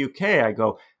look at the UK, I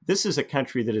go, this is a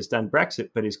country that has done Brexit,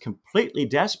 but is completely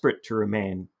desperate to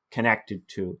remain connected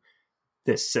to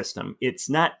this system. It's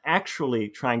not actually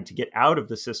trying to get out of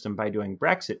the system by doing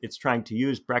Brexit. It's trying to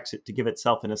use Brexit to give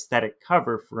itself an aesthetic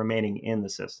cover for remaining in the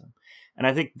system. And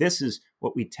I think this is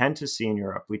what we tend to see in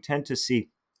Europe. We tend to see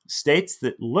states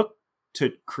that look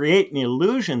to create an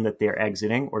illusion that they're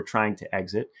exiting or trying to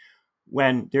exit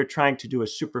when they're trying to do a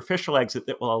superficial exit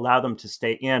that will allow them to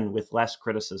stay in with less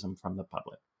criticism from the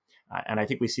public. And I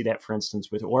think we see that, for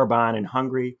instance, with Orban in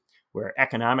Hungary, where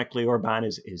economically Orban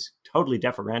is totally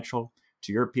deferential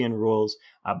to European rules,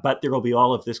 but there will be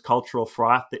all of this cultural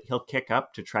froth that he'll kick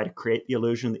up to try to create the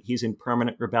illusion that he's in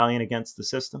permanent rebellion against the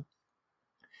system.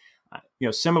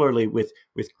 Similarly with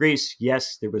Greece,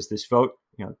 yes, there was this vote,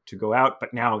 to go out,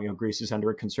 but now, Greece is under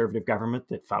a conservative government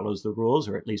that follows the rules,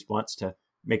 or at least wants to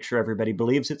make sure everybody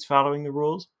believes it's following the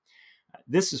rules.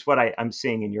 This is what I'm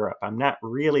seeing in Europe. I'm not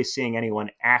really seeing anyone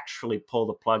actually pull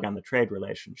the plug on the trade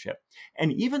relationship.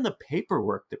 And even the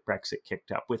paperwork that Brexit kicked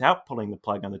up without pulling the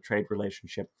plug on the trade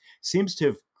relationship seems to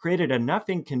have created enough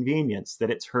inconvenience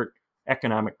that it's hurt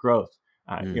economic growth.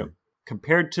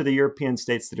 Compared to the European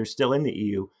states that are still in the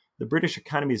EU, the British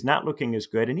economy is not looking as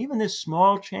good. And even this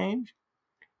small change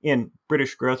in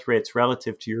British growth rates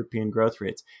relative to European growth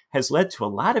rates has led to a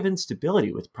lot of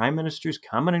instability, with prime ministers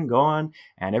coming and going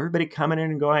and everybody coming in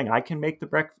and going, I can make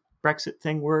the Brexit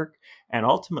thing work. And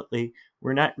ultimately,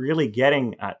 we're not really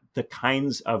getting the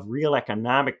kinds of real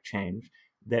economic change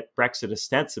that Brexit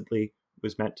ostensibly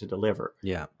was meant to deliver.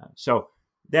 Yeah. So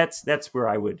that's where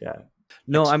I would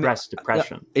express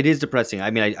depression. It is depressing. I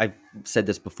mean, I've said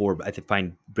this before, but I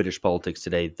find British politics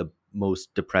today the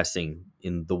most depressing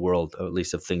in the world, or at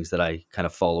least of things that I kind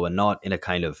of follow, and not in a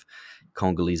kind of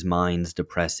Congolese mines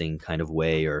depressing kind of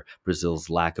way, or Brazil's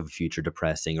lack of a future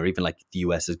depressing, or even like the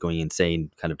US is going insane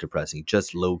kind of depressing,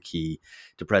 just low-key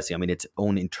depressing. I mean, its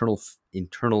own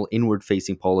internal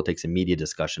inward-facing politics and media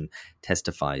discussion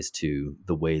testifies to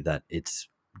the way that it's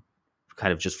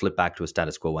kind of just flip back to a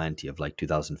status quo ante of like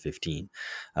 2015,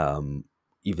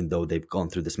 even though they've gone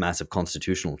through this massive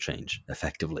constitutional change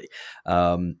effectively.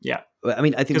 I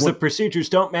mean, I think because the procedures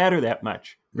don't matter that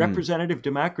much. Representative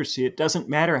democracy, it doesn't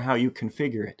matter how you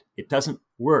configure it. It doesn't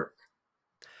work.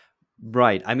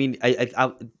 Right. I mean,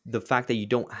 the fact that you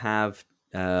don't have,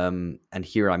 and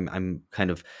here I'm kind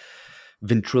of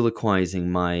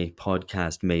ventriloquizing my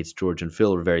podcast mates. George and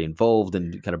Phil are very involved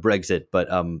in kind of Brexit, but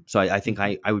so I think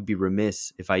I would be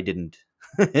remiss if I didn't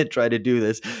try to do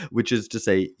this, which is to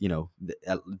say,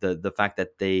 the fact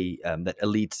that that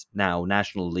elites now,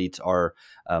 national elites, are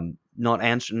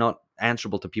not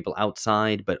answerable to people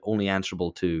outside, but only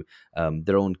answerable to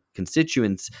their own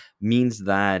constituents, means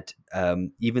that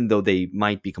even though they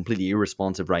might be completely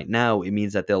irresponsive right now, it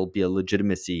means that there'll be a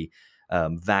legitimacy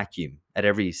vacuum at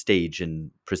every stage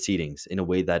in proceedings in a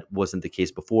way that wasn't the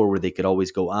case before, where they could always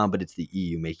go on, but it's the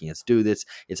EU making us do this.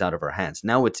 It's out of our hands.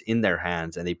 Now it's in their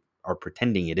hands, and they are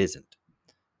pretending it isn't,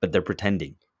 but they're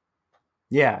pretending.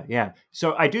 Yeah.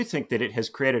 So I do think that it has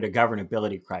created a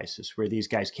governability crisis where these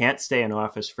guys can't stay in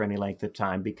office for any length of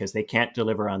time because they can't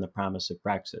deliver on the promise of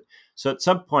Brexit. So at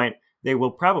some point, they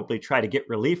will probably try to get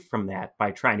relief from that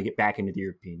by trying to get back into the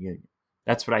European Union.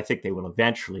 That's what I think they will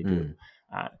eventually do.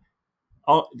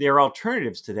 their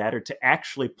alternatives to that are to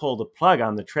actually pull the plug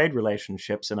on the trade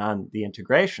relationships and on the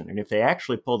integration. And if they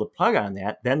actually pull the plug on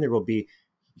that, then there will be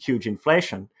huge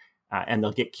inflation, and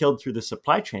they'll get killed through the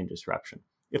supply chain disruption.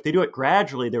 If they do it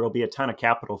gradually, there will be a ton of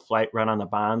capital flight run on the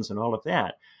bonds and all of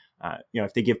that.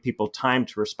 If they give people time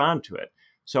to respond to it.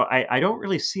 So I don't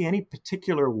really see any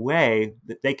particular way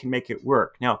that they can make it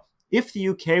work. Now, if the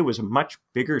UK was a much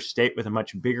bigger state with a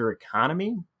much bigger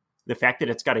economy, the fact that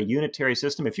it's got a unitary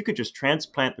system, if you could just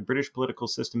transplant the British political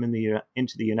system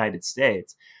into the United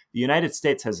States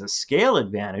has a scale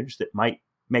advantage that might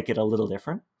make it a little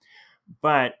different.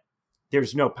 But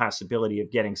there's no possibility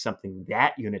of getting something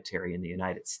that unitary in the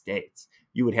United States.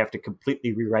 You would have to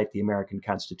completely rewrite the American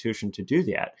Constitution to do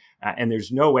that. And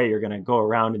there's no way you're going to go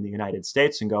around in the United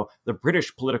States and go, the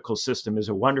British political system is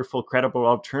a wonderful, credible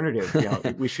alternative.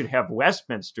 We should have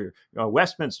Westminster, a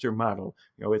Westminster model,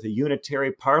 with a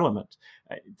unitary parliament.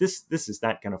 This is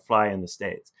not going to fly in the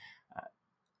States.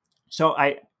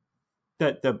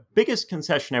 The biggest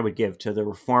concession I would give to the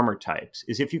reformer types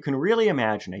is if you can really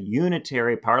imagine a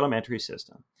unitary parliamentary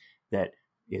system that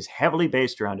is heavily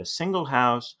based around a single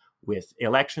house with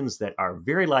elections that are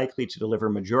very likely to deliver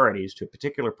majorities to a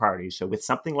particular party. So with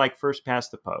something like first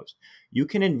past the post, you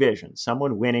can envision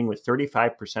someone winning with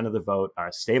 35% of the vote,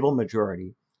 a stable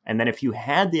majority. And then if you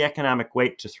had the economic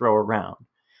weight to throw around,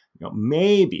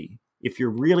 maybe if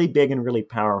you're really big and really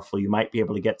powerful, you might be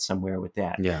able to get somewhere with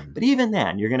that. Yeah. But even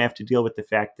then, you're going to have to deal with the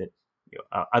fact that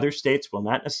other states will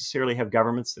not necessarily have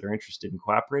governments that are interested in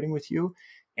cooperating with you.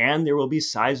 And there will be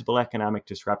sizable economic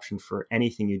disruption for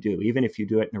anything you do, even if you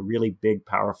do it in a really big,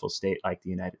 powerful state like the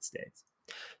United States.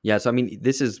 Yeah, so I mean,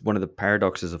 this is one of the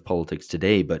paradoxes of politics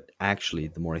today, but actually,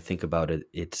 the more I think about it,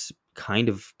 it's kind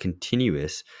of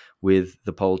continuous with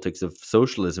the politics of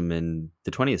socialism in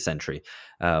the 20th century,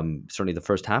 certainly the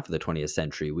first half of the 20th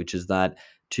century, which is that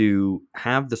to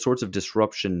have the sorts of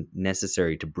disruption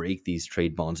necessary to break these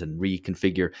trade bonds and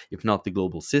reconfigure, if not the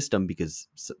global system, because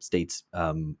states,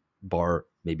 bar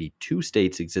maybe two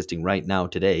states existing right now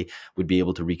today, would be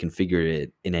able to reconfigure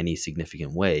it in any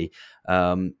significant way.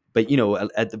 But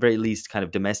at the very least, kind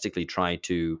of domestically try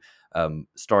to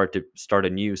start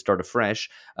anew, start afresh,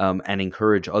 and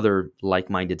encourage other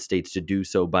like-minded states to do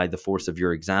so by the force of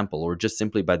your example, or just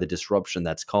simply by the disruption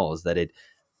that's caused, that it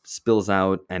spills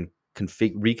out and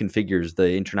reconfigures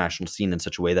the international scene in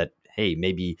such a way that, hey,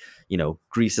 maybe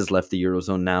Greece has left the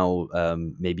Eurozone now,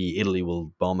 maybe Italy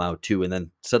will bomb out too, and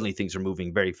then suddenly things are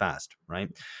moving very fast, right?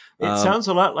 It sounds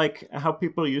a lot like how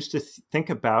people used to think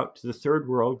about the third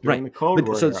world during the Cold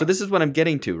War. So this is what I'm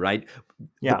getting to, right?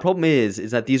 Yeah. The problem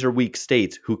is that these are weak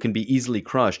states who can be easily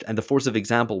crushed, and the force of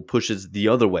example pushes the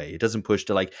other way. It doesn't push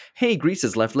to like, hey, Greece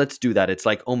has left, let's do that. It's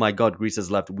like, oh my God, Greece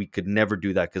has left. We could never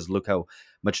do that because look how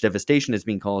much devastation is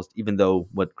being caused, even though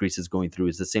what Greece is going through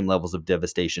is the same levels of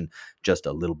devastation, just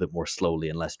a little bit more slowly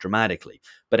and less dramatically.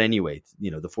 But anyway,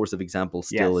 the force of example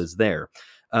still is there.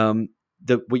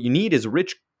 What you need is a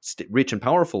rich and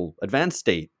powerful advanced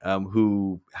state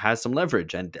who has some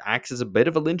leverage and acts as a bit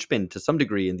of a linchpin to some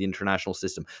degree in the international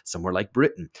system, somewhere like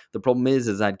Britain. The problem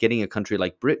is that getting a country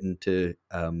like Britain to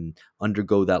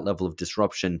undergo that level of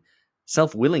disruption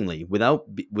self-willingly,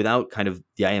 without kind of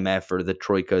the IMF or the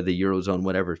Troika, the Eurozone,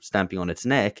 whatever, stamping on its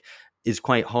neck, is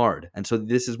quite hard. And so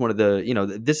this is one of the,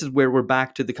 this is where we're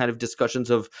back to the kind of discussions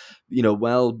of, there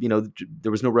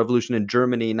was no revolution in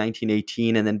Germany in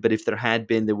 1918. But if there had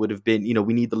been, there would have been,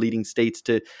 we need the leading states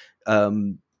to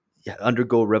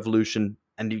undergo a revolution,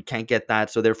 and you can't get that.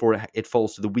 So therefore it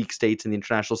falls to the weak states in the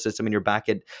international system, and you're back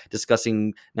at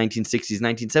discussing 1960s,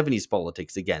 1970s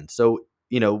politics again. So,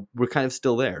 we're kind of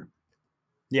still there.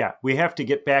 Yeah, we have to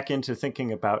get back into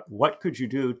thinking about what could you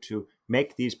do to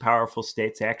make these powerful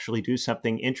states actually do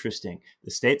something interesting.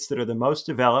 The states that are the most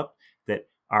developed, that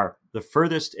are the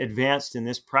furthest advanced in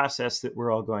this process that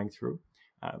we're all going through,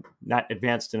 not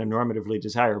advanced in a normatively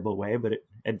desirable way, but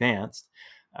advanced.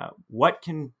 What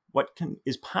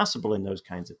is possible in those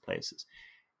kinds of places?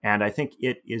 And I think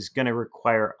it is going to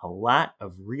require a lot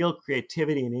of real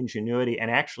creativity and ingenuity, and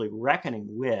actually reckoning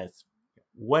with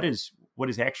what is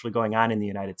actually going on in the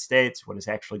United States, what is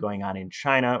actually going on in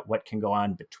China, what can go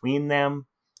on between them.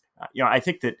 I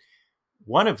think that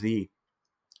one of the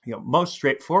most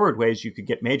straightforward ways you could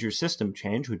get major system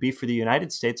change would be for the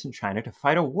United States and China to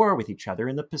fight a war with each other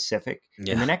in the Pacific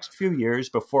in the next few years,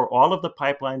 before all of the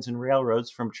pipelines and railroads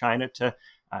from China to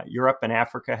Europe and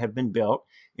Africa have been built.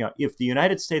 If the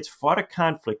United States fought a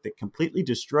conflict that completely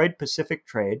destroyed Pacific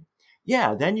trade,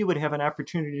 then you would have an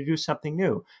opportunity to do something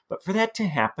new. But for that to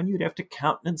happen, you'd have to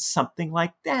countenance something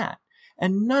like that.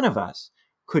 And none of us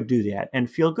could do that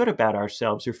and feel good about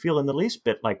ourselves or feel in the least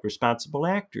bit like responsible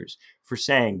actors for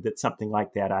saying that something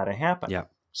like that ought to happen. Yeah.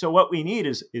 So what we need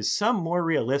is some more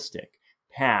realistic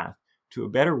path to a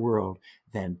better world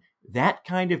than that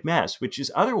kind of mess, which is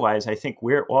otherwise, I think,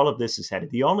 where all of this is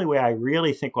headed. The only way I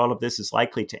really think all of this is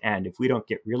likely to end, if we don't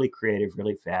get really creative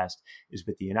really fast, is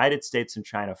with the United States and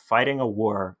China fighting a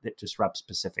war that disrupts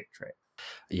Pacific trade.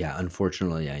 Yeah,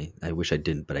 unfortunately, I wish I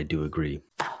didn't, but I do agree.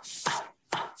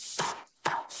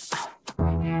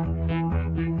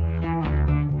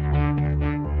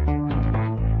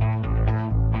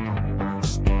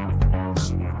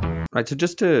 Right, so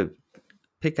just to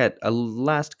pick at a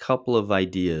last couple of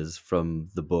ideas from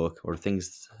the book, or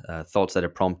things, thoughts that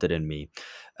it prompted in me.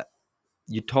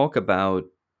 You talk about,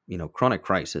 chronic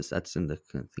crisis. That's in the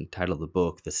title of the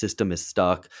book. The system is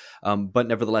stuck, but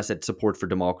nevertheless, its support for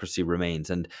democracy remains.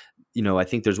 And I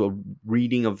think there's a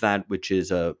reading of that which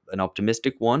is an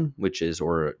optimistic one, which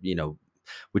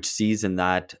sees in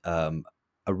that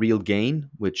a real gain,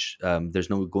 which there's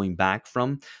no going back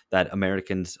from, that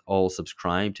Americans all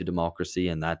subscribe to democracy,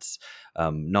 and that's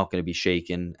not going to be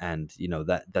shaken. And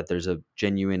that there's a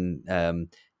genuine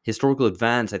historical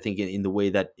advance, I think, in the way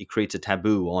that it creates a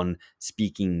taboo on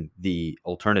speaking the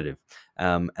alternative.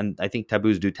 And I think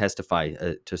taboos do testify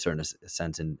to a certain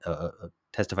sense, and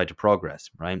testify to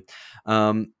progress, right?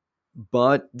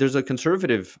 But there's a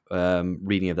conservative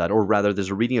reading of that, or rather, there's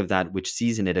a reading of that which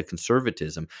sees in it a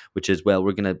conservatism, which is, well,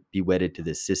 we're going to be wedded to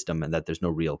this system, and that there's no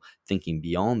real thinking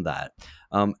beyond that.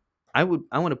 I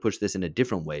want to push this in a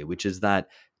different way, which is that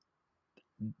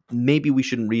maybe we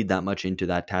shouldn't read that much into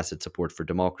that tacit support for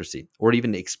democracy, or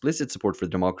even explicit support for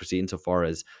democracy insofar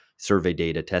as survey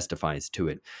data testifies to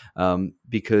it.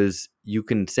 Because you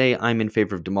can say, I'm in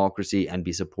favor of democracy, and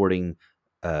be supporting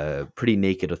pretty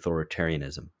naked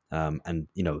authoritarianism. And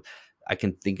I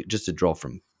can think, just to draw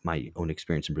from my own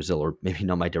experience in Brazil, or maybe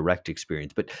not my direct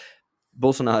experience, but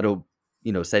Bolsonaro,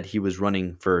 said he was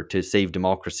running to save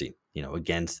democracy,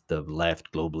 against the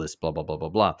left, globalists, blah, blah, blah, blah,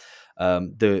 blah.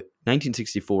 The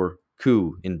 1964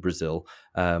 coup in Brazil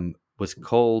was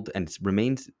called, and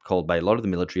remains called by a lot of the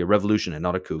military, a revolution and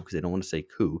not a coup, because they don't want to say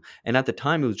coup. And at the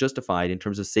time, it was justified in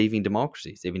terms of saving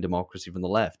democracy from the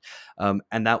left.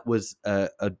 And that was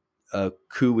a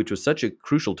coup which was such a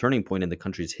crucial turning point in the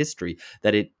country's history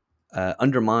that it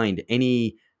undermined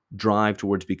any drive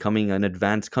towards becoming an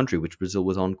advanced country, which Brazil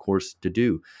was on course to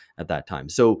do at that time.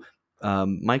 So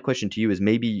my question to you is,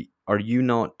 maybe, are you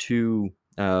not too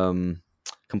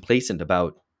complacent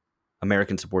about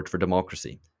American support for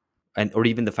democracy, or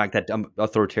even the fact that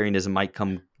authoritarianism might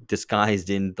come disguised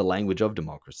in the language of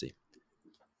democracy?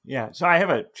 Yeah, so I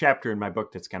have a chapter in my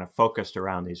book that's kind of focused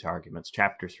around these arguments,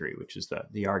 chapter 3, which is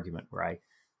the argument where I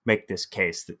make this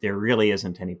case that there really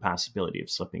isn't any possibility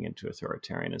of slipping into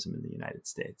authoritarianism in the United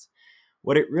States.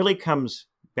 What it really comes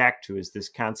back to is this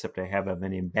concept I have of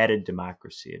an embedded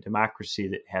democracy, a democracy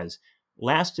that has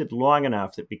lasted long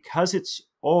enough that because it's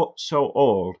so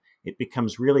old, it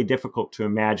becomes really difficult to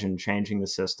imagine changing the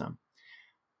system.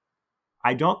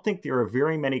 I don't think there are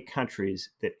very many countries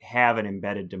that have an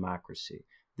embedded democracy.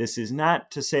 This is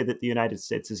not to say that the United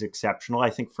States is exceptional.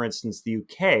 I think, for instance, the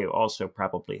UK also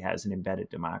probably has an embedded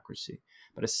democracy,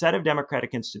 but a set of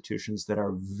democratic institutions that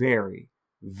are very,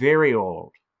 very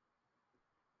old.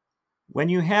 When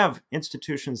you have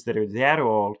institutions that are that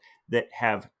old, that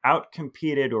have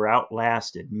outcompeted or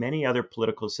outlasted many other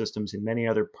political systems in many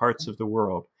other parts of the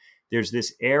world, there's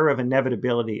this air of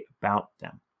inevitability about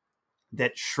them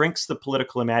that shrinks the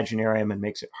political imaginarium and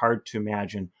makes it hard to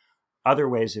imagine other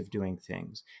ways of doing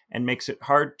things, and makes it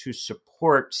hard to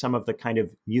support some of the kind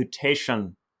of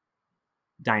mutation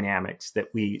dynamics that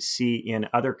we see in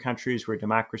other countries where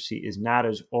democracy is not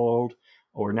as old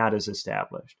or not as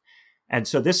established. And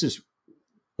so this is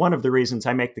one of the reasons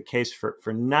I make the case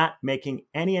for not making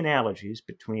any analogies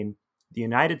between the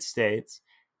United States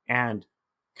and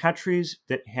countries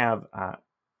that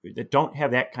don't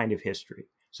have that kind of history.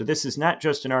 So this is not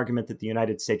just an argument that the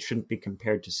United States shouldn't be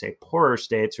compared to, say, poorer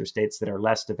states or states that are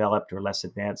less developed or less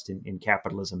advanced in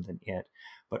capitalism than it,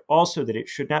 but also that it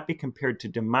should not be compared to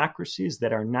democracies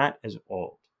that are not as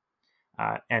old.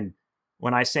 And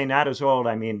when I say not as old,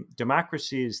 I mean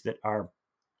democracies that are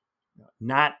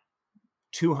not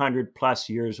 200 plus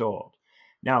years old.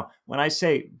 Now, when I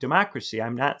say democracy,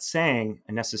 I'm not saying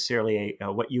necessarily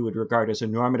what you would regard as a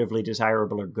normatively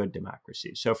desirable or good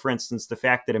democracy. So, for instance, the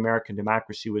fact that American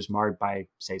democracy was marred by,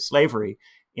 say, slavery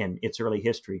in its early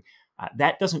history,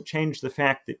 that doesn't change the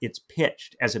fact that it's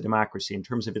pitched as a democracy in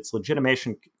terms of its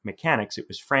legitimation mechanics. It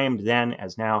was framed then,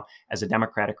 as now, as a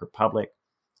democratic republic,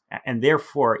 and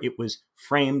therefore it was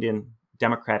framed in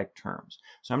democratic terms.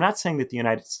 So I'm not saying that the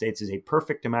United States is a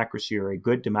perfect democracy or a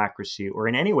good democracy or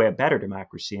in any way a better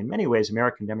democracy. In many ways,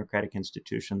 American democratic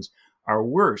institutions are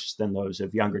worse than those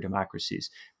of younger democracies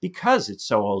because it's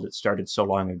so old, it started so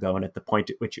long ago, and at the point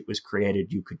at which it was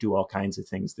created, you could do all kinds of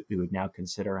things that we would now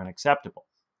consider unacceptable.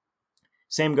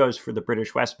 Same goes for the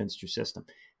British Westminster system.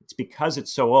 It's because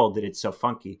it's so old that it's so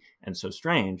funky and so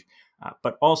strange,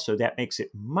 but also that makes it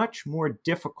much more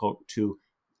difficult to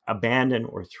abandon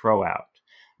or throw out.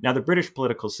 Now, the British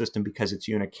political system, because it's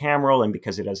unicameral and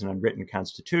because it has an unwritten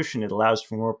constitution, it allows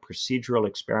for more procedural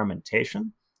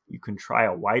experimentation. You can try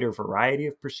a wider variety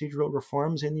of procedural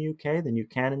reforms in the UK than you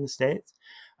can in the States.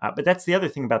 But that's the other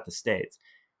thing about the States.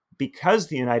 Because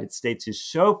the United States is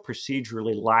so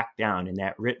procedurally locked down in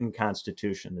that written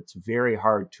constitution that's very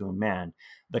hard to amend,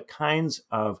 the kinds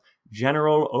of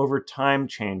general over time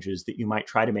changes that you might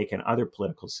try to make in other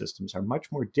political systems are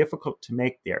much more difficult to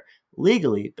make there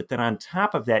legally. But then on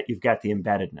top of that, you've got the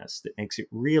embeddedness that makes it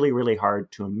really, really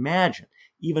hard to imagine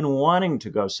even wanting to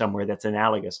go somewhere that's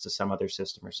analogous to some other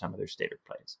system or some other state or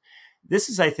place. This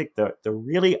is, I think, the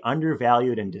really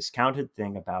undervalued and discounted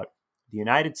thing about the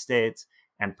United States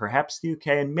and perhaps the UK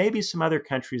and maybe some other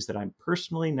countries that I'm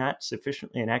personally not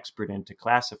sufficiently an expert in to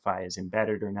classify as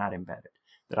embedded or not embedded,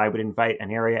 that I would invite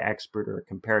an area expert or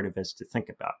a comparativist to think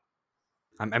about.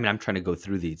 I'm trying to go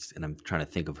through these, and I'm trying to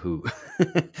think of who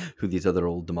who these other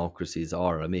old democracies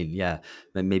are. I mean, yeah,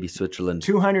 maybe Switzerland,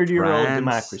 200-year-old France.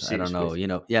 democracies. I don't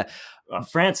know. Yeah.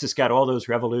 France has got all those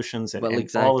revolutions and, Well, and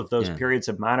exactly. all of those periods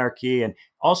of monarchy, and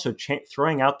also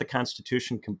throwing out the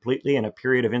Constitution completely in a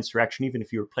period of insurrection, even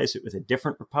if you replace it with a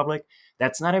different republic.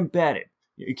 That's not embedded.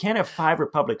 You can't have 5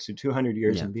 republics in 200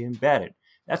 years and be embedded.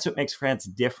 That's what makes France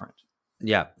different.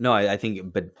 Yeah, no, I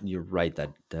think, but you're right that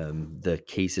the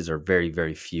cases are very,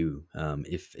 very few,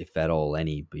 if at all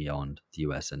any, beyond the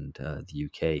US and the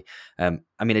UK.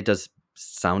 I mean, it does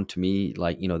sound to me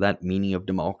like, that meaning of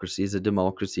democracy is a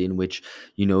democracy in which,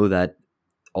 that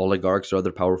oligarchs or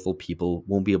other powerful people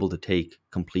won't be able to take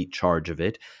complete charge of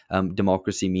it.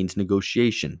 Democracy means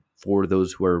negotiation for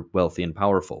those who are wealthy and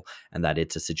powerful, and that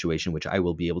it's a situation which I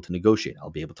will be able to negotiate. I'll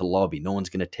be able to lobby. No one's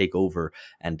going to take over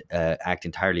and act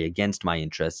entirely against my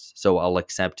interests. So I'll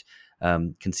accept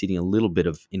conceding a little bit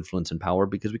of influence and power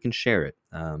because we can share it.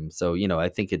 So I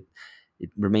think it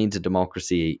remains a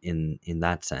democracy in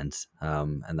that sense,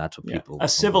 and that's what people. A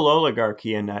civil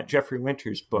oligarchy in Jeffrey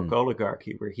Winter's book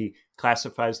Oligarchy, where he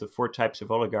classifies the 4 types of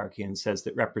oligarchy and says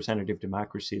that representative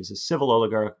democracy is a civil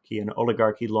oligarchy, an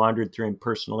oligarchy laundered through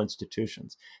impersonal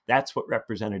institutions. That's what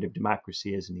representative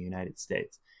democracy is in the United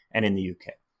States and in the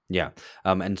UK. Yeah,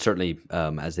 and certainly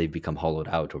as they've become hollowed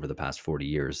out over the past 40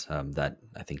 years, that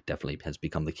I think definitely has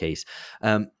become the case.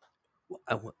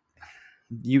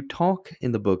 You talk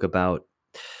in the book about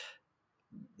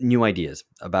new ideas,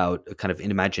 about a kind of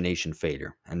imagination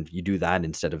failure, and you do that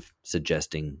instead of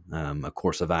suggesting a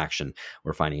course of action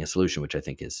or finding a solution, which I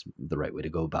think is the right way to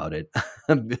go about it.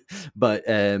 but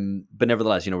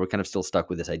nevertheless, we're kind of still stuck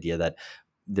with this idea that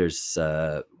there's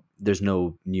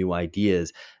no new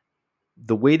ideas.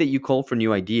 The way that you call for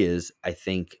new ideas, I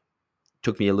think,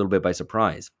 took me a little bit by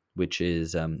surprise, which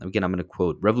is, again, I'm going to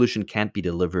quote, "Revolution can't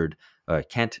deliver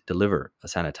a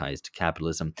sanitized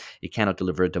capitalism. It cannot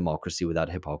deliver a democracy without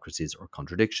hypocrisies or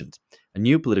contradictions. A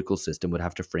new political system would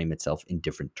have to frame itself in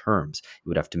different terms. It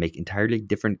would have to make entirely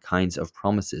different kinds of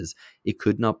promises. It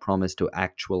could not promise to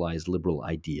actualize liberal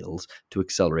ideals to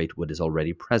accelerate what is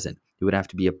already present. It would have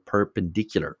to be a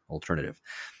perpendicular alternative."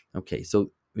 Okay,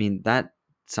 so, I mean, that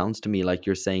sounds to me like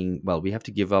you're saying, well, we have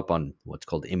to give up on what's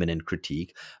called imminent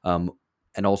critique,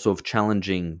 and also of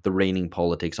challenging the reigning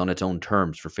politics on its own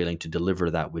terms for failing to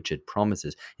deliver that which it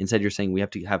promises. Instead, you're saying we have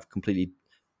to have completely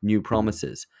new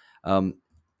promises. And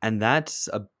that's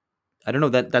I don't know,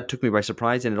 that took me by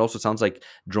surprise. And it also sounds like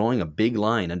drawing a big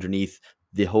line underneath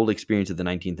the whole experience of the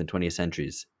 19th and 20th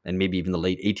centuries, and maybe even the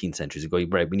late 18th centuries, and going,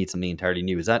 right, we need something entirely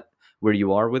new. Is that where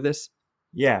you are with this?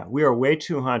 Yeah, we are way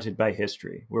too haunted by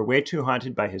history. We're way too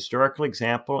haunted by historical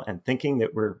example and thinking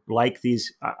that we're like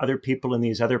these other people in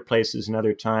these other places and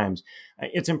other times.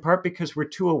 It's in part because we're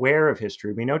too aware of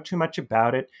history. We know too much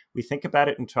about it. We think about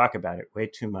it and talk about it way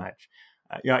too much.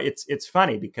 It's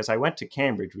funny because I went to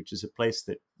Cambridge, which is a place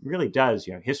that really does,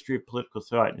 history of political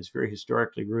thought and is very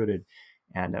historically rooted.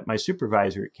 And my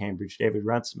supervisor at Cambridge, David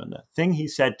Runciman, the thing he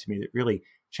said to me that really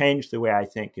changed the way I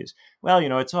think is, well,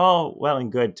 it's all well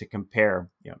and good to compare,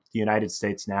 the United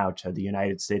States now to the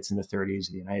United States in the 30s,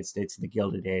 or the United States in the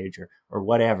Gilded Age, or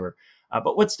whatever.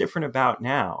 But what's different about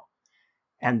now?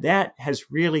 And that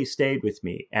has really stayed with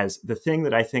me as the thing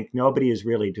that I think nobody is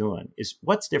really doing is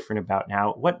what's different about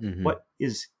now. What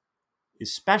is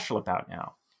is special about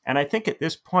now. And I think at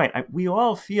this point, we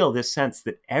all feel this sense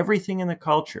that everything in the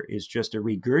culture is just a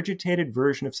regurgitated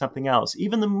version of something else.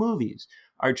 Even the movies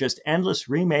are just endless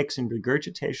remakes and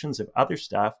regurgitations of other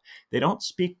stuff. They don't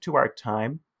speak to our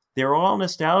time. They're all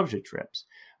nostalgia trips.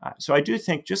 So I do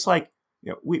think, just like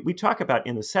we talk about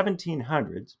in the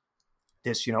 1700s,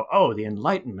 this, the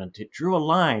Enlightenment, it drew a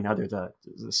line under the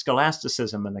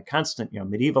scholasticism and the constant,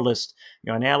 medievalist,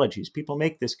 analogies. People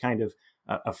make this kind of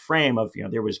a frame of,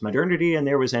 there was modernity and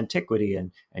there was antiquity,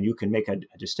 and you can make a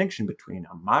distinction between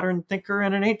a modern thinker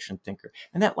and an ancient thinker.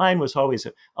 And that line was always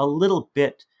a little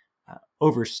bit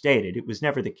overstated. It was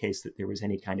never the case that there was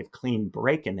any kind of clean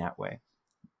break in that way.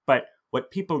 But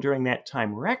what people during that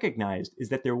time recognized is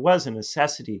that there was a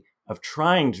necessity of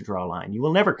trying to draw a line. You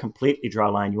will never completely draw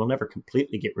a line. You will never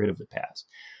completely get rid of the past.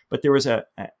 But there was a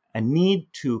need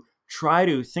to try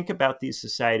to think about these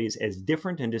societies as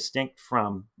different and distinct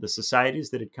from the societies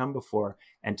that had come before,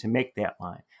 and to make that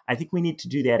line. I think we need to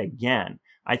do that again.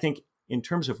 I think in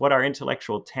terms of what our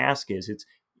intellectual task is, it's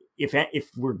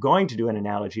if we're going to do an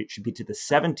analogy, it should be to the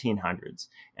 1700s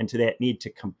and to that need to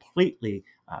completely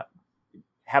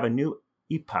have a new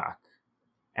epoch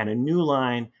and a new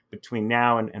line between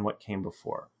now and what came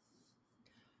before.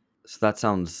 So that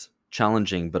sounds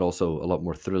challenging, but also a lot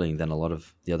more thrilling than a lot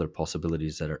of the other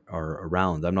possibilities that are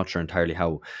around. I'm not sure entirely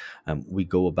how we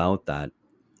go about that.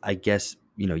 I guess,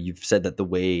 you've said that the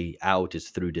way out is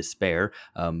through despair.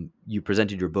 You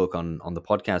presented your book on the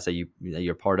podcast that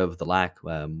you're part of, The Lack,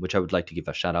 which I would like to give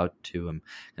a shout out to. I'm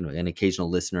kind of an occasional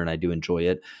listener, and I do enjoy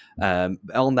it.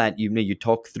 On that, you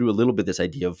talk through a little bit this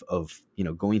idea of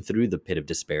going through the pit of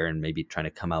despair and maybe trying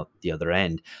to come out the other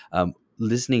end.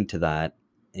 Listening to that,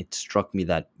 it struck me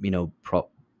that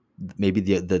maybe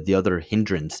the other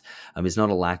hindrance is not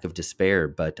a lack of despair,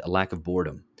 but a lack of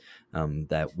boredom.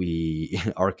 That we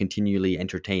are continually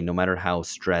entertained, no matter how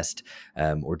stressed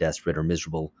or desperate or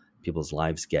miserable people's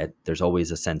lives get. There's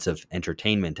always a sense of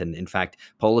entertainment, and in fact,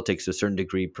 politics to a certain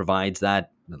degree provides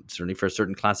that, certainly for a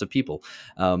certain class of people,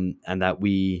 and that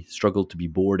we struggle to be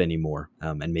bored anymore.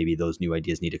 And maybe those new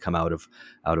ideas need to come out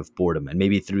of boredom, and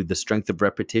maybe through the strength of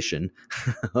repetition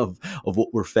of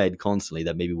what we're fed constantly,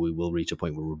 that maybe we will reach a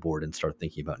point where we're bored and start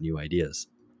thinking about new ideas.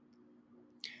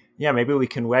 Yeah, maybe we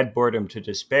can wed boredom to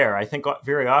despair. I think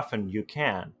very often you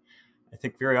can. I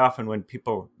think very often when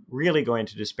people really go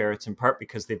into despair, it's in part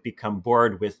because they've become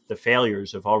bored with the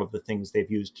failures of all of the things they've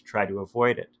used to try to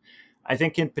avoid it. I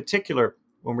think in particular,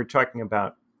 when we're talking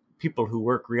about people who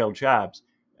work real jobs,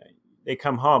 they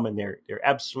come home and they're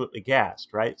absolutely gassed,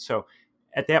 right? So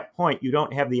at that point, you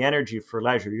don't have the energy for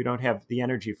leisure. You don't have the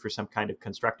energy for some kind of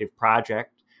constructive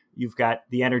project. You've got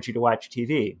the energy to watch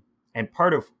TV. And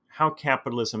part of how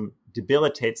capitalism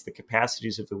debilitates the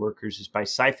capacities of the workers is by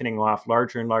siphoning off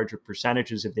larger and larger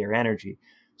percentages of their energy,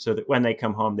 so that when they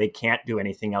come home, they can't do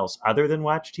anything else other than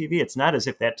watch TV. It's not as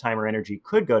if that time or energy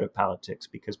could go to politics,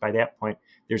 because by that point,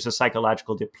 there's a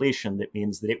psychological depletion that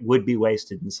means that it would be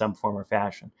wasted in some form or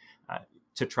fashion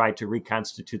to try to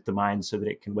reconstitute the mind so that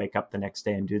it can wake up the next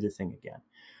day and do the thing again.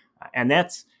 And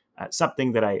that's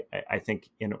something that I think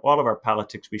in all of our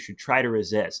politics, we should try to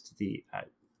resist, the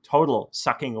total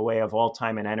sucking away of all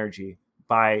time and energy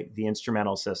by the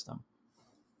instrumental system.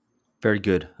 Very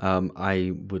good.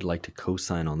 I would like to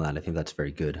co-sign on that. I think that's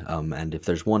very good. And if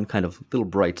there's one kind of little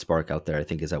bright spark out there, I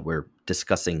think is that we're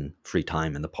discussing free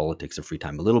time and the politics of free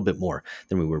time a little bit more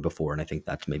than we were before. And I think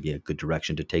that's maybe a good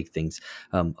direction to take things,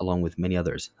 along with many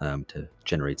others, to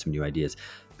generate some new ideas.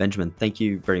 Benjamin, thank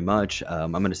you very much.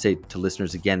 I'm going to say to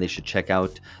listeners again, they should check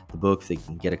out the book. They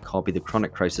can get a copy, The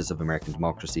Chronic Crisis of American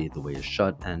Democracy, The Way is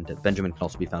Shut. And Benjamin can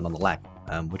also be found on The Lack,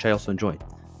 which I also enjoy.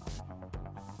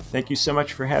 Thank you so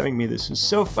much for having me. This was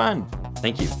so fun.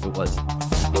 Thank you. It was.